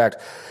pressure. In fact,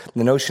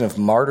 the notion of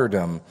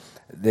martyrdom,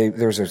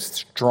 there's a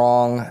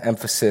strong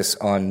emphasis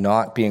on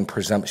not being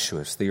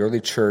presumptuous. The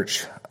earliest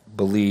church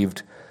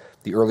believed,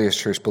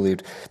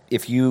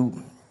 if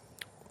you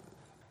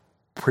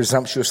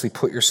presumptuously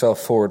put yourself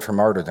forward for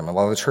martyrdom, and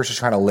while the church is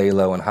trying to lay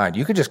low and hide,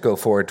 you could just go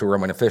forward to a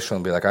Roman official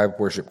and be like, I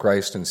worship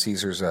Christ and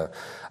Caesar's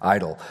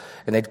idol,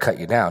 and they'd cut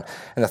you down.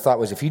 And the thought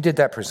was, if you did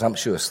that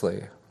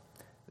presumptuously,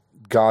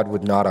 God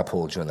would not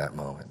uphold you in that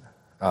moment.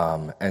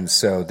 And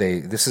so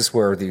this is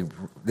where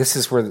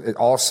it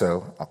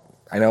also,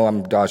 I know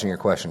I'm dodging your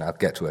question, I'll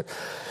get to it.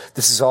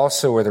 This is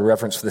also where the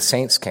reverence for the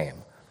saints came.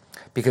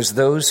 Because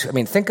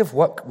think of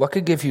what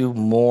could give you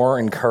more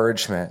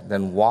encouragement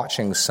than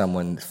watching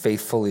someone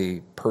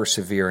faithfully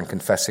persevere in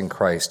confessing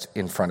Christ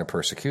in front of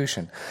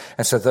persecution.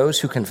 And so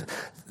those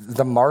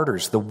the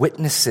martyrs, the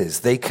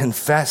witnesses, they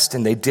confessed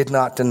and they did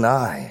not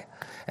deny.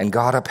 And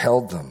God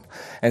upheld them.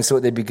 And so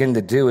what they begin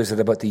to do is at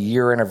about the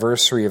year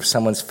anniversary of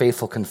someone's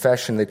faithful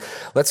confession,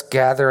 let's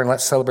gather and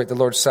let's celebrate the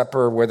Lord's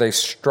Supper where they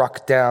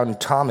struck down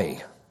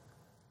Tommy.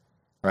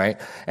 Right?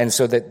 And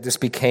so that this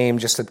became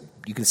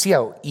you can see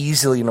how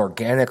easily and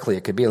organically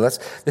it could be.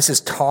 This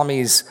is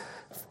Tommy's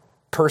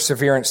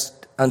perseverance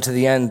unto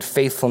the end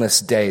faithfulness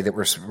day that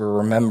we're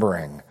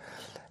remembering.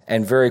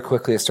 And very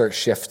quickly it starts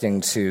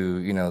shifting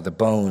to, the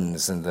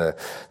bones and the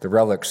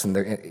relics.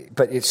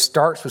 But it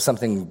starts with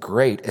something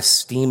great,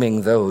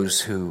 esteeming those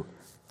who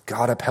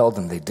God upheld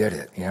them. They did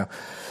it,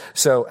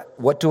 So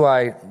how do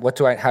I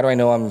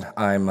know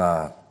I'm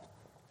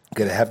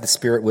going to have the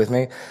Spirit with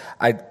me?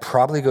 I'd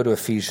probably go to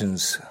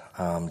Ephesians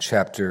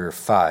chapter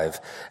 5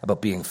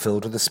 about being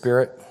filled with the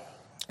Spirit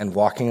and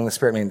walking in the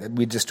Spirit.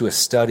 We just do a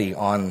study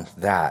on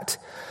that.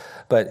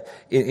 But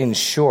in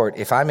short,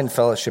 if I'm in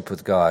fellowship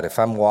with God, if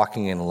I'm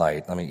walking in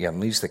light, let me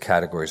use the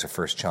categories of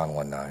 1 John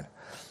 1:9.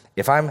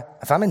 If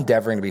I'm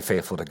endeavoring to be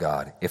faithful to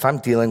God, if I'm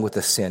dealing with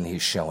the sin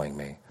He's showing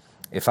me,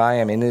 if I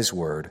am in His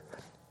Word,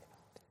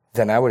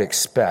 then I would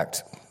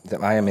expect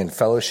that I am in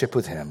fellowship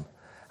with Him,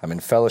 I'm in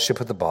fellowship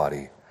with the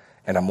body,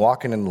 and I'm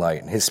walking in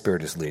light, and His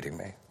Spirit is leading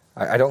me.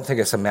 I don't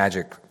think it's a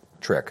magic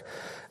trick.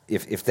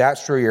 If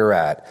that's where you're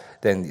at,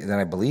 then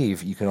I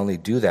believe you can only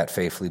do that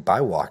faithfully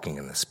by walking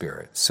in the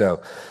Spirit.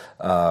 So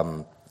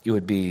it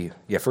would be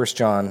 1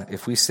 John.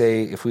 If we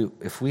say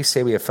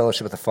we have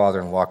fellowship with the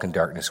Father and walk in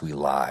darkness, we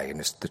lie, and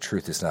the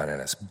truth is not in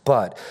us.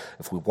 But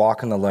if we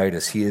walk in the light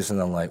as He is in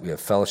the light, we have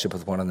fellowship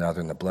with one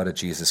another, and the blood of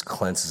Jesus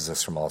cleanses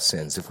us from all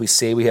sins. If we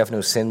say we have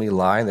no sin, we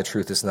lie, and the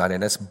truth is not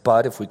in us.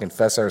 But if we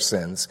confess our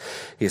sins,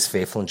 He is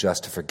faithful and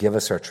just to forgive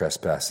us our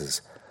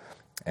trespasses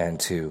and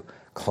to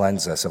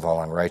cleanse us of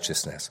all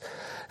unrighteousness.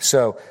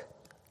 So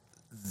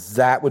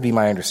that would be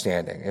my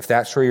understanding. If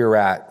that's where you're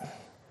at,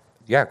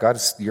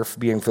 you're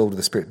being filled with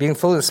the Spirit. Being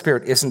filled with the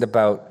Spirit isn't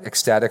about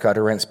ecstatic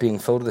utterance. Being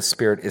filled with the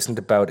Spirit isn't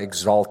about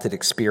exalted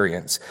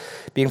experience.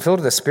 Being filled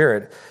with the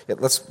Spirit,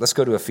 let's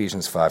go to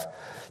Ephesians 5.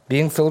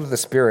 Being filled with the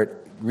Spirit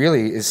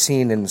really is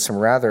seen in some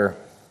rather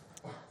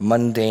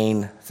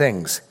mundane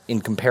things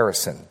in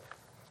comparison.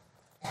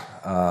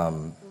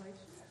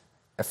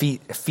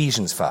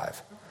 Ephesians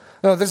 5.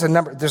 No, there's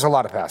a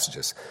lot of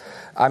passages.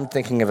 I'm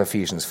thinking of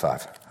Ephesians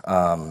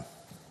 5.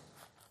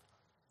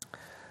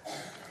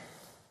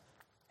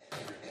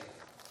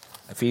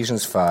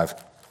 Ephesians 5,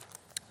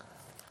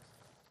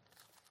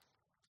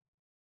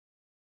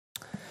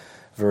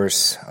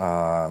 verse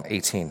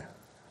 18.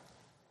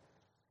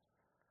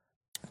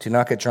 Do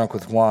not get drunk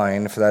with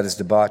wine, for that is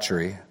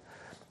debauchery,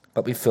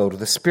 but be filled with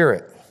the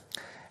Spirit.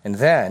 And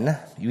then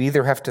you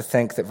either have to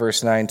think that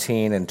verse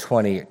 19 and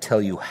 20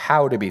 tell you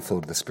how to be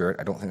filled with the Spirit.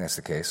 I don't think that's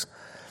the case.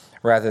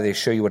 Rather, they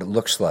show you what it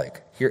looks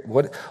like.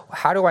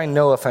 How do I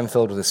know if I'm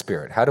filled with the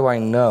Spirit? How do I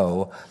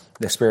know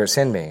the Spirit's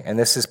in me? And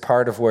this is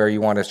part of where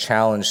you want to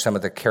challenge some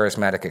of the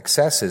charismatic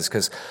excesses,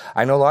 because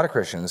I know a lot of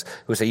Christians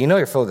who say,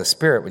 you're filled with the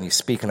Spirit when you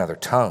speak in other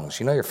tongues.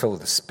 You're filled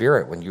with the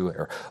Spirit when you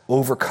are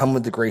overcome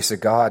with the grace of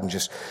God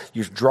and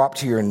you drop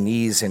to your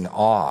knees in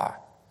awe.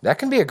 That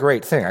can be a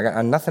great thing.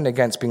 I'm nothing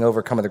against being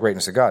overcome with the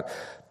greatness of God.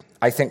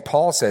 I think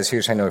Paul says,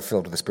 here's how I know you're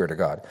filled with the Spirit of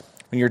God.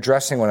 When you're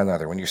addressing one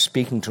another, when you're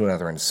speaking to one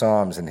another in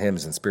psalms and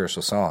hymns and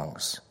spiritual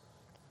songs,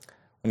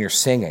 when you're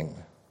singing.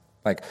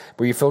 Like,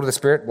 were you filled with the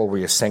Spirit? Well, were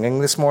you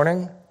singing this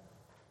morning?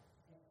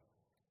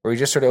 Or were you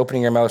just sort of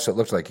opening your mouth so it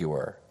looked like you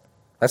were?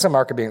 That's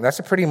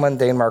a pretty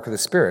mundane mark of the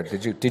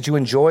Spirit. Did you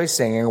enjoy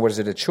singing, or was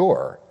it a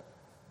chore?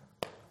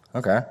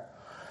 Okay.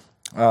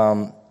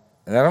 And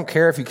I don't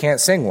care if you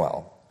can't sing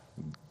well.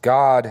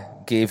 God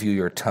gave you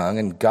your tongue,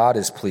 and God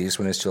is pleased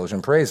when His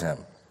children praise Him.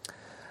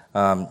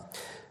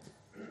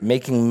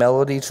 Making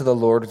melody to the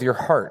Lord with your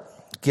heart.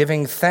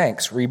 Giving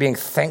thanks. Were you being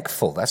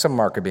thankful? That's a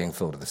mark of being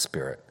filled with the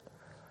Spirit.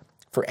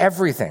 For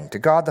everything, to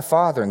God the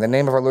Father, in the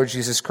name of our Lord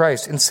Jesus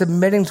Christ, and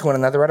submitting to one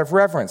another out of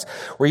reverence.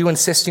 Were you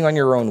insisting on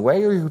your own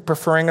way, or were you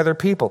preferring other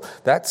people?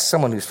 That's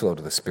someone who's filled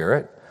with the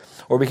Spirit.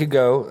 Or we could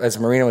go, as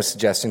Marina was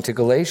suggesting, to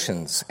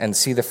Galatians and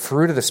see the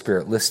fruit of the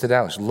Spirit listed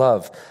out.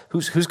 Love.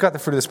 Who's got the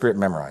fruit of the Spirit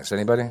memorized?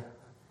 Anybody?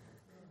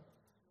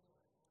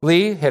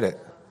 Lee, hit it.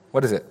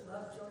 What is it?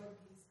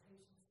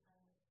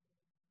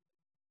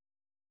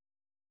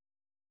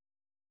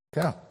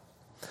 Yeah.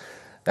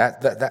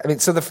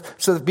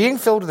 So being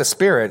filled with the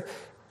Spirit,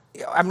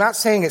 I'm not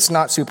saying it's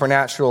not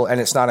supernatural and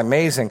it's not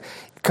amazing.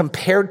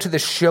 Compared to the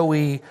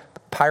showy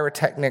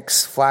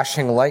pyrotechnics,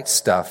 flashing light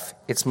stuff,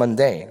 it's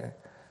mundane.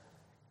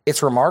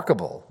 It's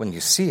remarkable when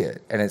you see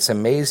it, and it's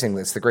amazing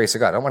that it's the grace of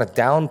God. I don't want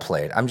to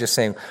downplay it. I'm just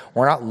saying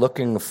we're not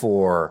looking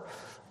for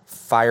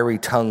fiery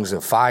tongues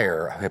of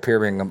fire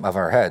appearing above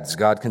our heads.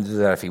 God can do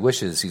that if He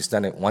wishes. He's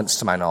done it once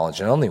to my knowledge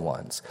and only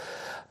once.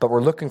 But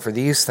we're looking for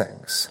these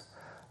things.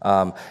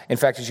 In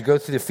fact, as you go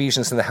through the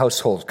Ephesians and the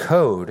household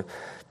code,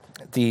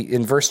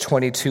 in verse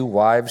 22,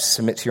 wives,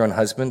 submit to your own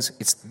husbands.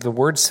 The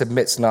word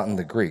submit's not in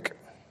the Greek.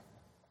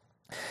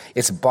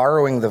 It's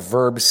borrowing the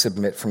verb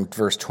submit from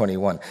verse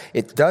 21.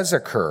 It does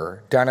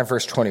occur down in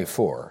verse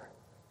 24.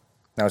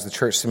 Now, as the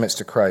church submits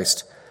to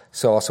Christ,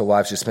 so also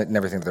wives should submit in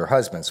everything to their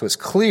husbands. So it's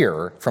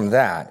clear from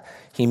that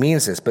he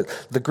means this. But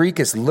the Greek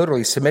is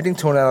literally submitting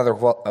to one another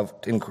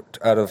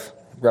out of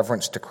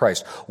reverence to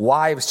Christ.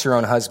 Wives to your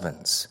own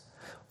husbands.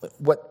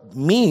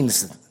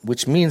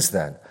 Which means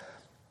then,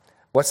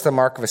 what's the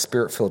mark of a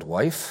Spirit-filled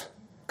wife?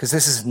 Because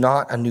this is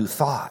not a new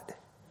thought.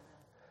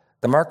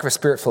 The mark of a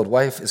Spirit-filled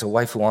wife is a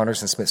wife who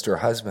honors and submits to her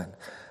husband.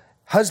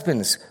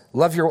 Husbands,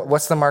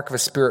 what's the mark of a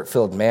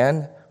spirit-filled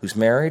man who's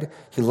married?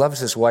 He loves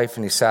his wife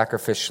and he's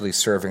sacrificially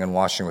serving and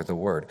washing with the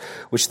word.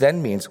 Which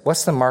then means,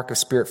 what's the mark of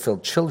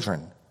spirit-filled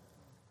children?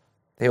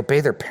 They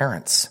obey their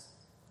parents.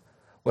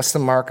 What's the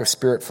mark of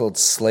spirit-filled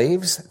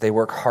slaves? They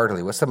work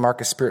heartily. What's the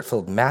mark of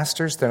spirit-filled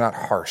masters? They're not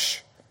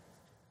harsh.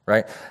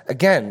 Right?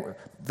 Again,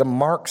 the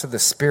marks of the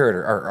Spirit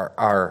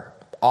are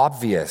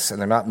obvious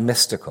and they're not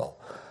mystical.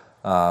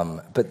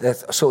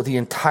 So the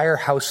entire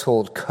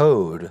household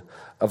code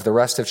of the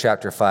rest of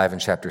chapter 5 and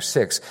chapter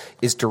 6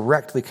 is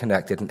directly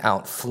connected and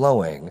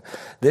outflowing.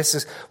 This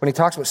is, when he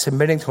talks about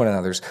submitting to one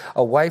another,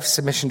 a wife's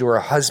submission to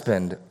her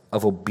husband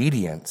of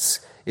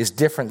obedience is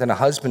different than a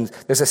husband.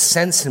 There's a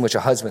sense in which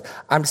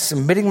I'm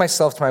submitting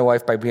myself to my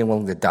wife by being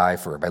willing to die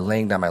for her, by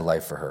laying down my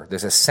life for her.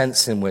 There's a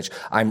sense in which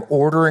I'm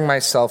ordering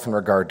myself in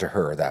regard to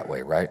her that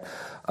way, right?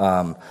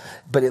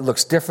 But it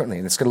looks differently,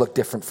 and it's going to look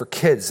different for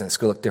kids, and it's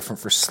going to look different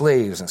for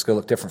slaves, and it's going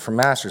to look different for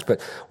masters.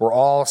 But we're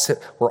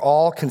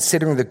all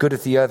considering the good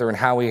of the other and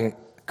how we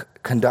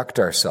conduct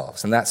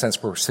ourselves. In that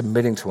sense, we're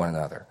submitting to one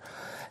another.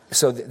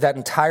 So that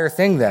entire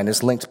thing then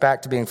is linked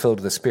back to being filled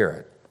with the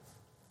Spirit.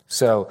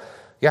 So,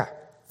 yeah,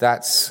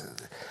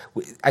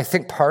 I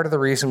think part of the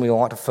reason we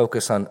want to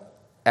focus on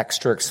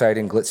extra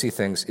exciting, glitzy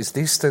things is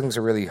these things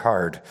are really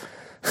hard.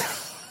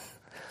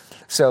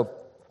 So,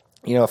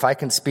 if I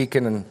can speak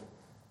in an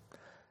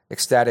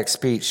ecstatic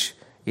speech,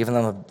 even though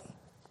I'm a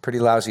pretty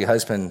lousy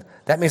husband,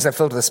 that means I'm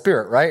filled with the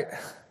Spirit, right?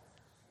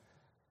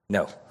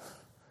 No,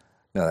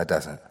 that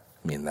doesn't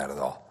mean that at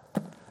all.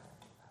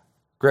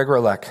 Greg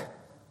Rolek.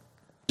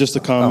 Just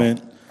a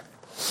comment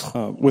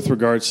with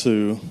regards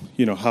to,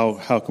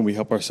 how can we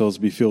help ourselves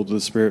be filled with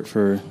the Spirit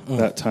for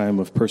that time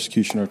of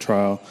persecution or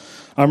trial.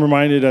 I'm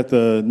reminded at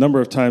the number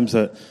of times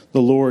that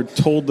the Lord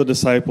told the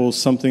disciples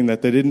something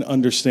that they didn't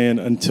understand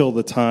until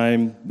the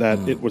time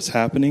that it was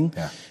happening.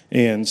 Yeah.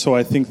 And so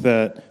I think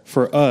that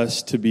for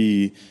us to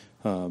be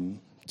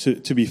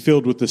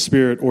filled with the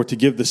Spirit, or to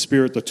give the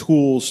Spirit the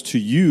tools to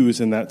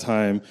use in that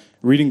time,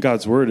 reading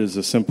God's Word is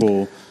a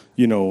simple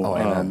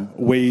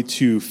way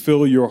to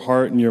fill your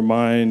heart and your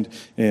mind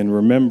and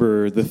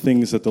remember the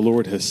things that the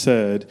Lord has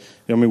said.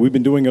 I mean, we've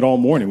been doing it all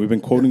morning. We've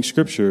been quoting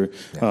Scripture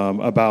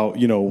about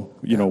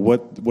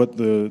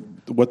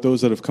what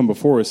those that have come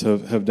before us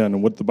have done,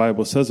 and what the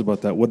Bible says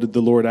about that. What did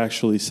the Lord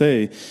actually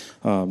say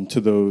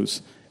to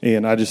those?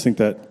 And I just think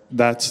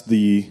that's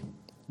going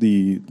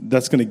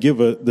to give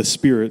the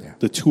Spirit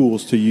the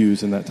tools to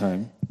use in that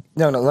time.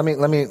 No.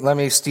 Let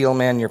me steel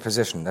man your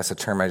position. That's a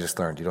term I just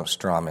learned. You don't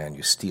straw man,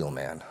 you steel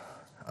man.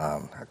 I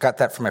got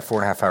that from my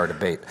 4.5-hour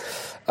debate.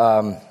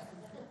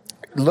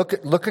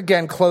 Look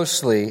again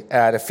closely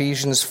at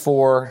Ephesians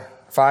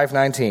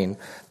 4:5-19.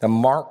 The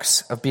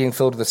marks of being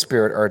filled with the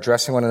Spirit are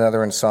addressing one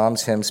another in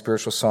psalms, hymns,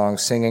 spiritual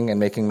songs, singing and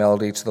making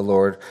melody to the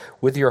Lord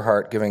with your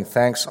heart, giving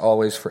thanks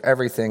always for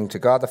everything to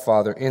God the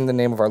Father in the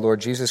name of our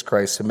Lord Jesus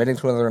Christ, submitting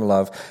to one another in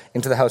love,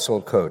 into the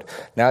household code.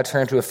 Now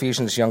turn to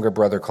Ephesians' younger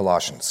brother,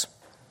 Colossians.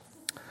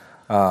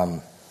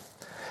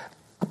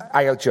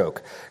 I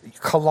joke.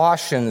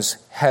 Colossians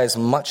has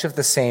much of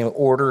the same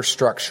order,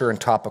 structure,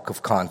 and topic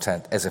of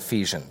content as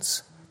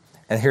Ephesians.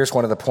 And here's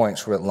one of the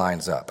points where it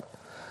lines up.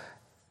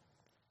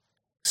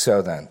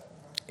 So then,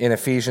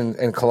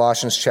 in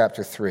Colossians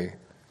chapter 3,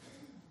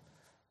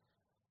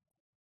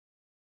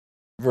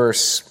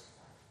 verse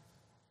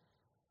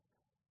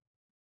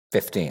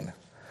 15.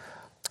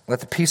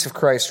 Let the peace of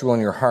Christ rule in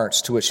your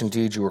hearts, to which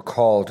indeed you were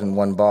called in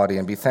one body,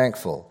 and be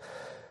thankful.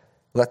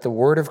 Let the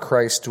word of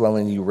Christ dwell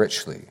in you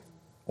richly.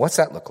 What's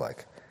that look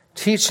like?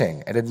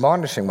 Teaching and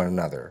admonishing one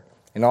another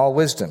in all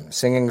wisdom,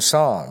 singing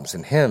psalms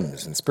and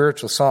hymns and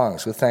spiritual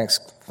songs with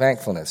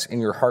thankfulness in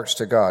your hearts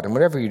to God. And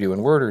whatever you do,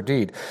 in word or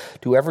deed,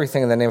 do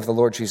everything in the name of the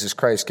Lord Jesus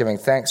Christ, giving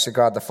thanks to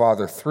God the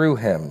Father through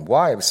him.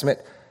 Why?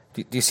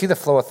 Do you see the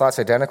flow of thoughts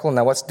identical?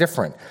 Now what's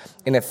different?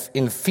 In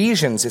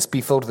Ephesians, it's be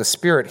filled with the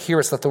Spirit. Here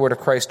it's let the word of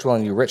Christ dwell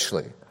in you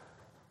richly.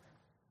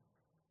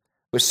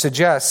 Which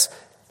suggests,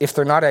 if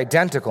they're not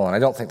identical, and I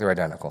don't think they're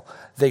identical,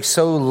 they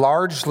so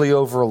largely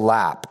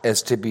overlap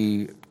as to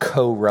be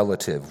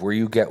co-relative. Where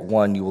you get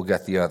one, you will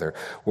get the other.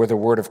 Where the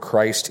word of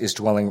Christ is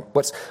dwelling...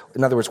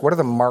 in other words, what are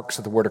the marks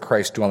of the word of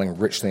Christ dwelling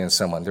richly in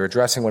someone? They're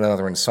addressing one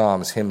another in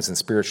psalms, hymns, and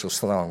spiritual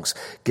songs,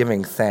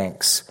 giving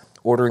thanks,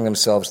 ordering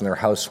themselves in their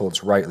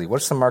households rightly.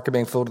 What's the mark of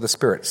being filled with the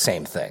Spirit?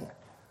 Same thing.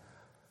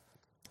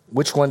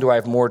 Which one do I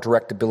have more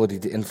direct ability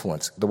to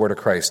influence? The word of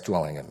Christ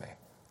dwelling in me.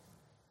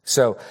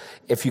 So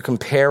if you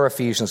compare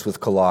Ephesians with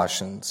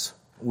Colossians,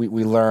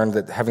 we learn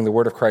that having the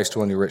word of Christ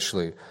dwell in you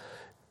richly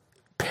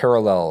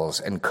parallels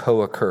and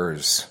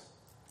co-occurs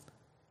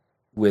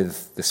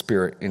with the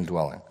Spirit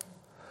indwelling.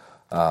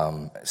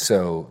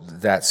 So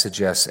that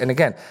suggests, and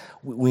again,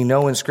 we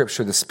know in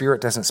Scripture the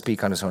Spirit doesn't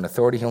speak on his own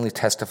authority. He only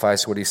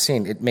testifies to what he's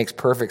seen. It makes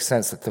perfect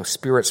sense that the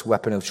Spirit's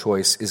weapon of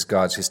choice is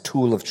God's. His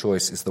tool of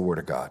choice is the Word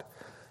of God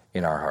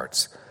in our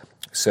hearts.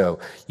 So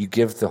you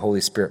give the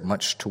Holy Spirit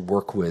much to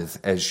work with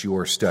as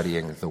you're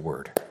studying the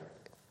Word.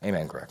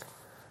 Amen, Greg.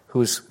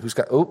 Who's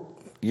got...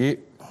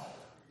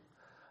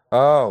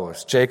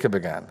 it's Jacob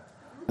again.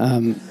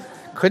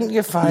 Couldn't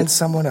you find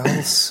someone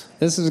else?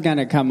 This is going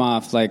to come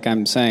off like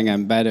I'm saying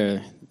I'm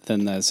better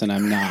than this, and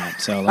I'm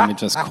not. So let me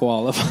just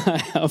qualify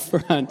up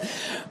front.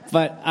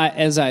 But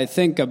as I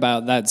think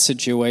about that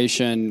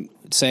situation,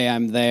 say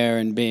I'm there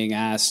and being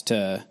asked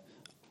to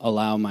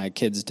allow my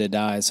kids to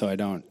die so I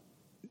don't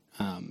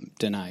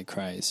deny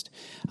Christ.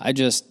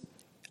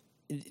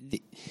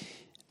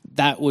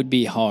 That would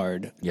be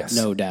hard, yes,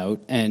 no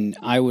doubt. And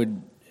I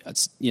would,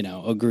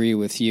 agree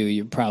with you.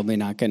 You're probably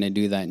not going to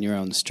do that in your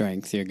own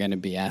strength. You're going to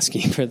be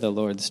asking for the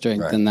Lord's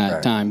strength in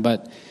that time.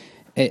 But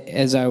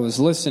as I was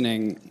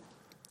listening,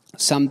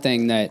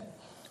 something that,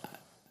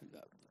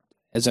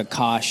 as a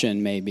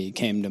caution maybe,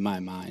 came to my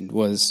mind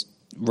was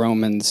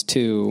Romans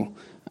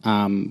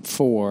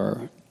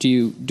 2:4.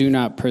 Do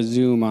not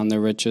presume on the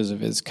riches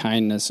of his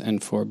kindness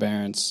and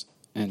forbearance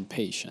and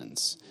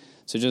patience.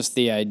 So just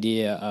the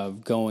idea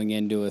of going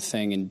into a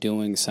thing and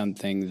doing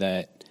something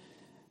that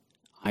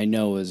I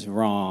know is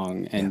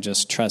wrong and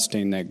just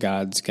trusting that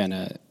God's going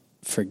to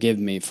forgive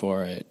me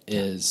for it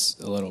is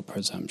a little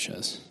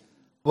presumptuous.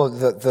 Well,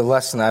 the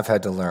lesson I've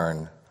had to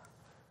learn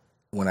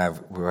when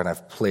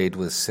I've played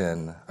with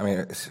sin, I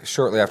mean,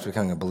 shortly after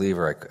becoming a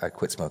believer, I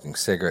quit smoking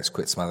cigarettes,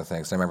 quit some other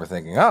things. And I remember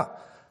thinking,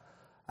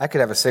 I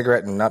could have a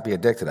cigarette and not be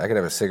addicted. I could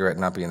have a cigarette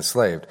and not be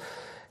enslaved.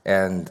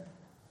 And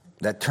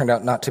that turned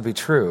out not to be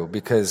true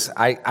because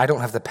I don't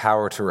have the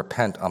power to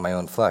repent on my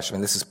own flesh. I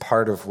mean, this is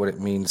part of what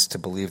it means to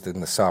believe in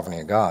the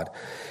sovereignty of God,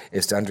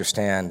 is to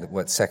understand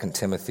what 2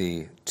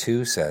 Timothy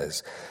 2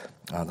 says.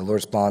 The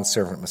Lord's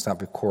bondservant must not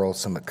be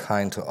quarrelsome, but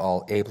kind to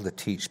all, able to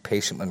teach,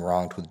 patient when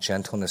wronged, with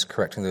gentleness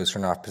correcting those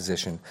who are in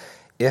opposition,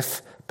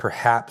 if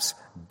perhaps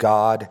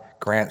God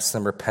grants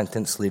them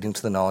repentance leading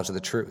to the knowledge of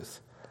the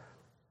truth.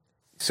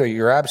 So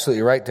you're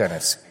absolutely right,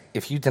 Dennis.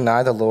 If you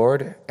deny the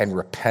Lord and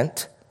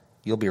repent,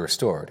 you'll be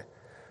restored.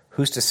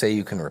 Who's to say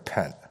you can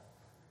repent?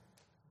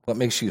 What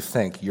makes you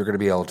think you're going to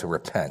be able to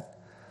repent?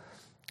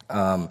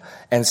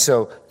 And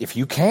so if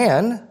you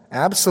can,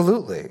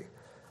 absolutely.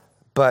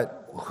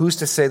 But who's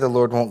to say the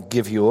Lord won't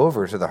give you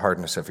over to the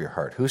hardness of your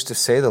heart? Who's to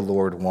say the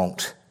Lord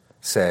won't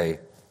say,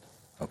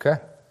 okay,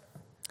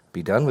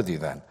 be done with you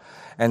then?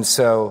 And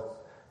so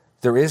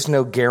there is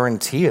no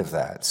guarantee of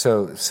that.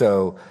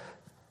 So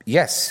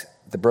yes,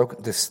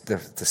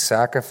 the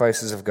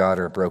sacrifices of God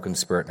are a broken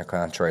spirit and a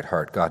contrite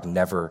heart. God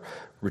never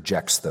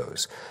rejects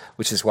those,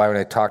 which is why when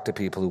I talk to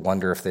people who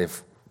wonder if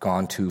they've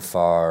gone too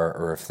far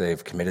or if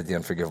they've committed the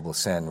unforgivable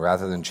sin,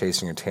 rather than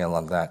chasing your tail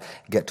on that,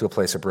 get to a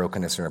place of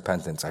brokenness and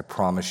repentance. I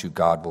promise you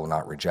God will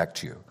not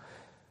reject you.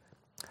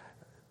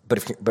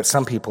 But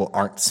some people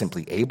aren't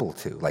simply able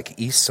to, like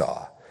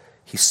Esau.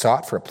 He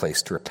sought for a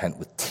place to repent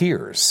with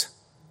tears.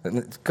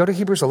 Go to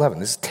Hebrews 11.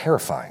 This is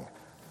terrifying,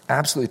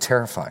 absolutely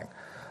terrifying.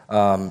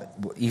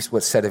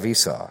 What's said of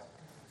Esau.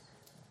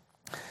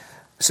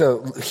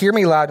 So hear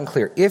me loud and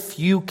clear. If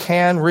you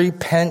can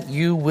repent,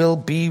 you will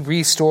be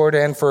restored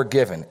and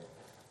forgiven.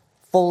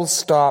 Full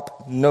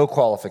stop, no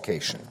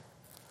qualification.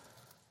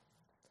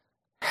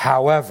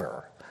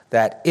 However,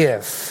 that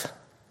if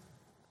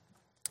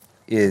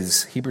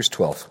is Hebrews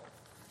 12.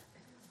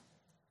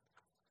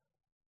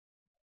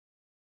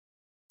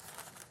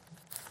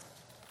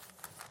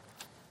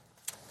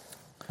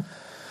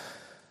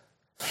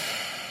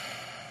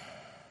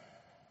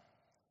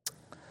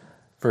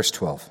 Verse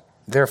 12.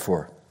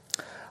 Therefore,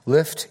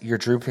 lift your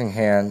drooping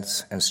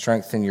hands and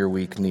strengthen your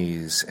weak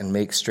knees and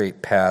make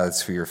straight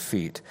paths for your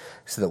feet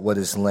so that what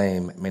is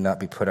lame may not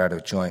be put out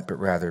of joint but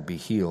rather be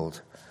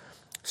healed.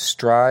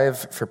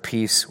 Strive for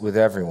peace with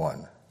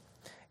everyone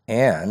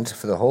and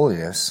for the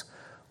holiness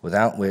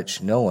without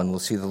which no one will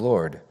see the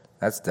Lord.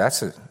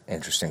 That's an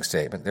interesting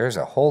statement. There's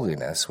a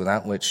holiness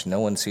without which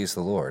no one sees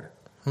the Lord.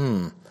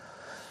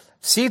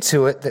 See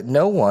to it that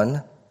no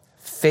one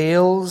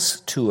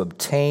fails to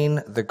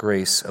obtain the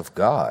grace of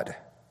God,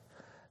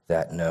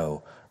 that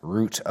no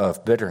root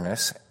of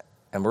bitterness,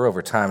 and we're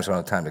over time, so I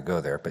don't have time to go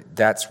there, but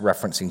that's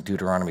referencing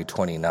Deuteronomy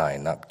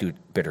 29, not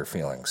bitter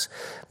feelings.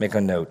 Make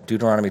a note,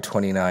 Deuteronomy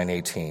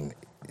 29:18,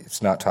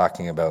 it's not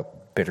talking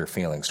about bitter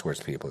feelings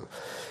towards people.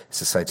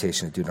 It's a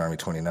citation of Deuteronomy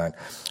 29.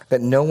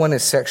 That no one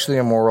is sexually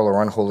immoral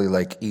or unholy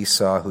like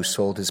Esau, who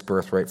sold his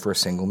birthright for a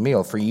single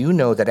meal. For you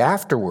know that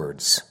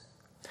afterwards,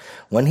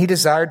 when he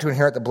desired to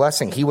inherit the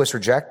blessing, he was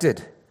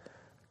rejected.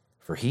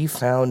 For he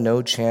found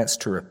no chance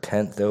to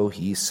repent, though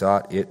he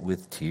sought it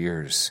with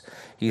tears.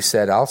 He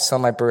said, I'll sell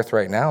my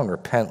birthright now and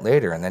repent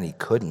later, and then he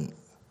couldn't.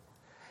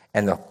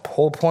 And the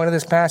whole point of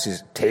this passage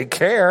is, take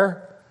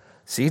care.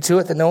 See to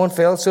it that no one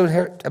fails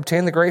to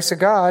obtain the grace of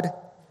God.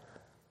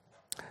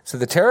 So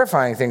the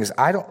terrifying thing is,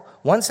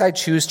 once I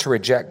choose to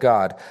reject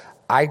God,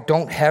 I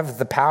don't have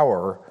the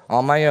power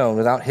on my own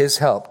without his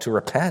help to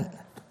repent.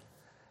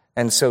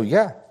 And so,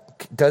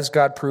 does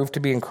God prove to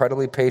be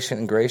incredibly patient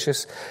and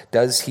gracious?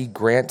 Does he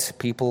grant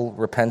people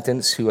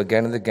repentance who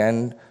again and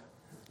again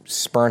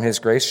spurn his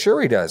grace?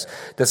 Sure he does.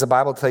 Does the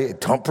Bible tell you,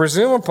 don't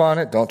presume upon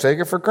it, don't take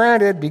it for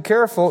granted, be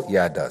careful?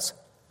 Yeah, it does.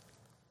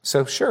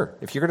 So sure,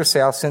 if you're going to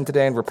say, I'll sin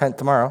today and repent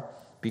tomorrow,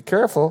 be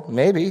careful,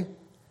 maybe.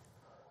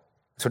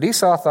 That's what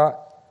Esau thought.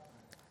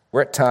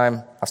 We're at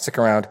time, I'll stick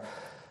around.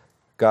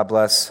 God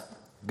bless.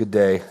 Good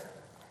day.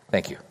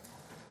 Thank you.